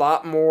see a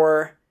lot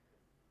more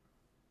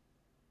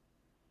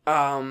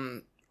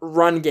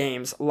run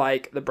games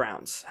like the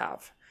Browns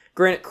have.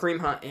 Granted,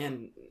 Kareem Hunt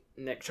and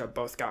Nick Chubb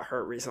both got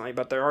hurt recently,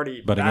 but they're already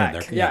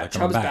back. They're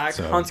Chubb's back.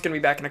 So. Hunt's going to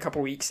be back in a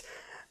couple weeks.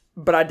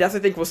 But I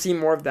definitely think we'll see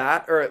more of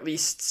that, or at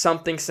least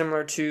something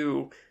similar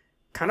to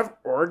kind of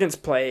Oregon's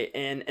play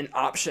in an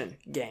option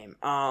game,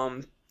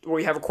 where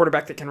you have a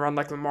quarterback that can run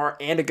like Lamar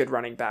and a good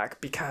running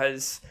back.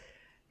 Because,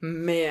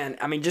 man,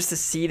 I mean, just to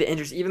see the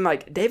injuries, even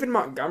like David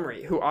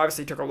Montgomery, who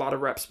obviously took a lot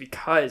of reps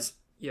because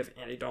you have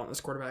Andy Dalton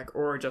as quarterback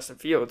or Justin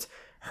Fields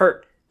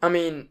hurt. I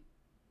mean,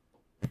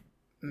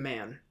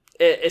 man,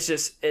 it's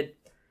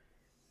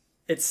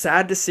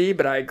sad to see,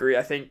 but I agree.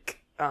 I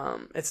think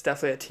it's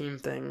definitely a team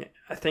thing.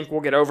 I think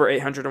we'll get over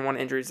 801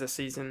 injuries this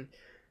season.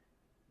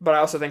 But I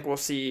also think we'll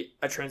see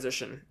a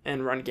transition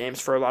in run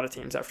games for a lot of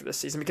teams after this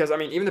season. Because, I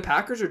mean, even the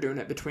Packers are doing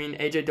it between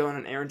A.J. Dillon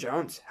and Aaron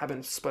Jones have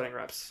been splitting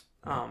reps.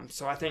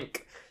 So I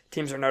think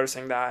teams are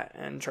noticing that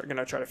and going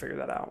to try to figure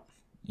that out.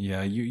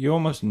 Yeah, you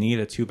almost need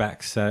a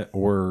two-back set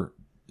or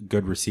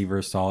good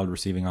receivers, solid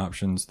receiving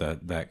options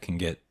that can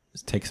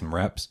take some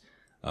reps.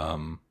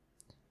 I'll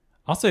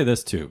say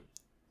this, too.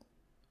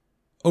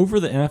 Over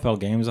the NFL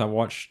games I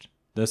watched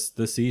this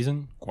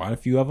season, quite a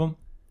few of them,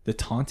 the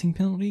taunting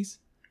penalties.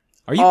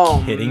 Are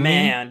you kidding me? Oh,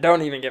 man.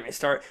 Don't even get me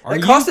started.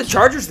 It cost the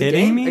Chargers the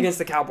game against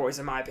the Cowboys,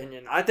 in my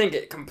opinion. I think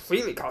it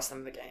completely cost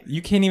them the game.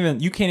 You can't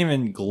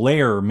even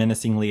glare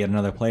menacingly at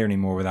another player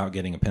anymore without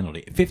getting a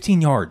penalty.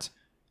 15 yards.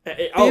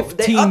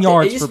 15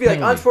 yards. It used to be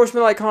like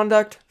unsportsmanlike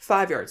conduct,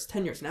 5 yards,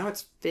 10 yards. Now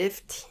it's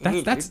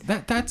 15.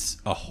 That's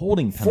a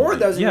holding penalty. 4 of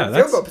those in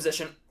field goal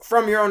position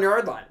from your own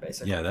yard line,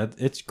 basically. Yeah,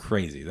 it's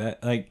crazy.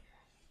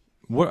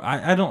 What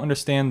I don't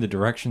understand the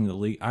direction of the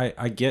league.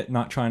 I get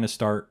not trying to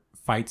start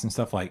fights and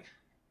stuff like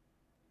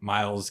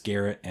Myles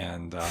Garrett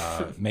and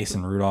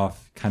Mason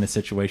Rudolph kind of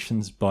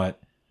situations, but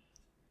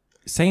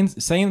saying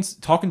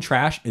talking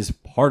trash is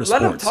part of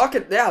sports. Let them talk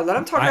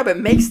about it. It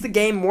makes the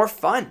game more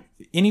fun.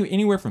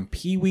 Anywhere from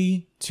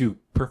peewee to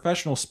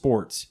professional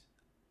sports,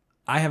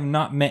 I have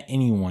not met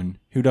anyone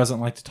who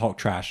doesn't like to talk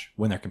trash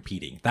when they're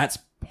competing. That's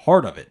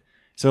part of it.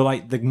 So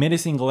like the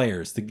menacing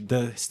glares,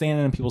 the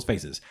standing in people's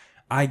faces.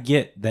 I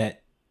get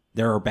that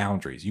there are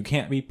boundaries. You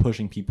can't be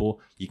pushing people.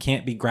 You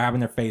can't be grabbing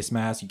their face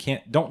masks.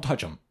 Don't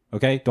touch them.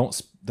 Okay, don't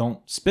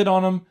spit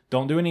on them.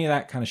 Don't do any of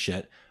that kind of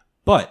shit.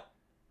 But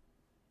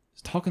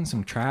talking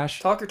some trash.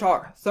 Talk your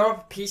talk. Throw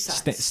up peace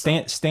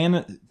signs.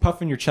 Stand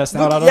puffing your chest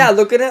out at them. Yeah,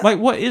 look at it. Like,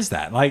 what is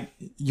that? Like,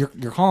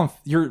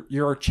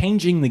 you're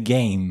changing the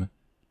game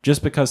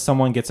just because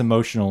someone gets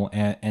emotional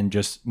and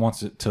just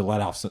wants to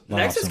let off.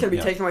 Next is going to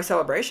be taking away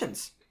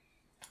celebrations.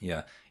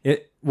 Yeah.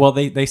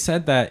 They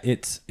said that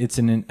it's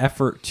in an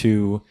effort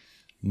to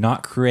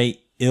not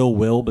create ill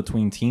will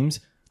between teams.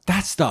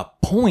 That's the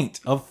point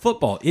of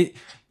football.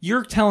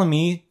 You're telling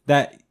me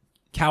that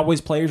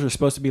Cowboys players are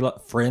supposed to be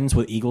friends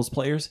with Eagles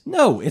players?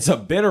 No, it's a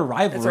bitter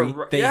rivalry.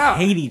 They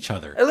hate each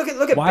other. And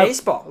look at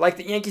baseball, like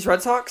the Yankees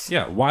Red Sox.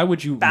 Yeah, why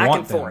would you back want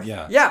and forth?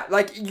 Them? Yeah,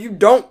 like you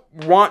don't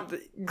want.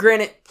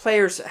 Granted,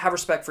 players have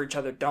respect for each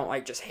other. Don't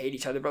like just hate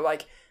each other, but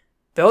like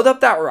build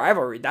up that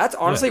rivalry. That's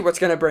honestly what's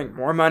going to bring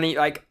more money.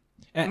 Like.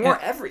 More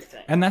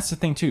everything. And that's the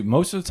thing, too.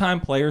 Most of the time,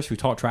 players who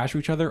talk trash to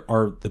each other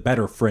are the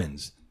better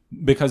friends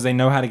because they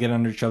know how to get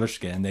under each other's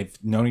skin. They've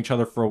known each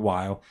other for a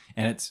while,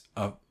 and it's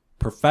a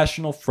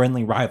professional,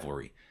 friendly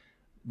rivalry.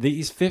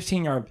 These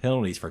 15-yard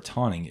penalties for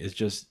taunting is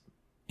just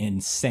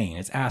insane.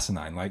 It's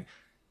asinine. Like,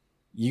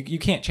 you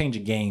can't change a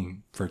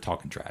game for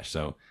talking trash.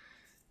 So,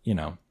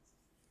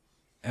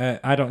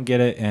 I don't get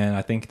it, and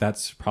I think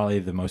that's probably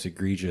the most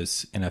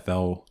egregious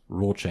NFL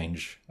rule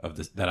change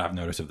that I've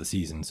noticed of the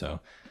season. So,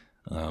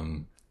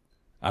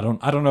 I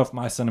don't know if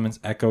my sentiments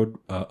echoed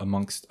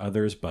amongst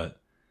others, but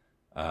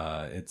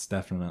it's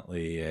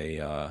definitely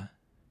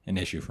an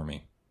issue for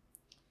me.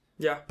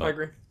 Yeah, I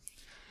agree.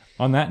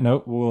 On that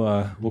note,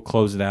 we'll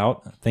close it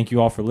out. Thank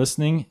you all for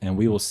listening, and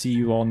we will see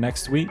you all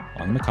next week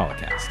on the McCullough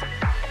Cast.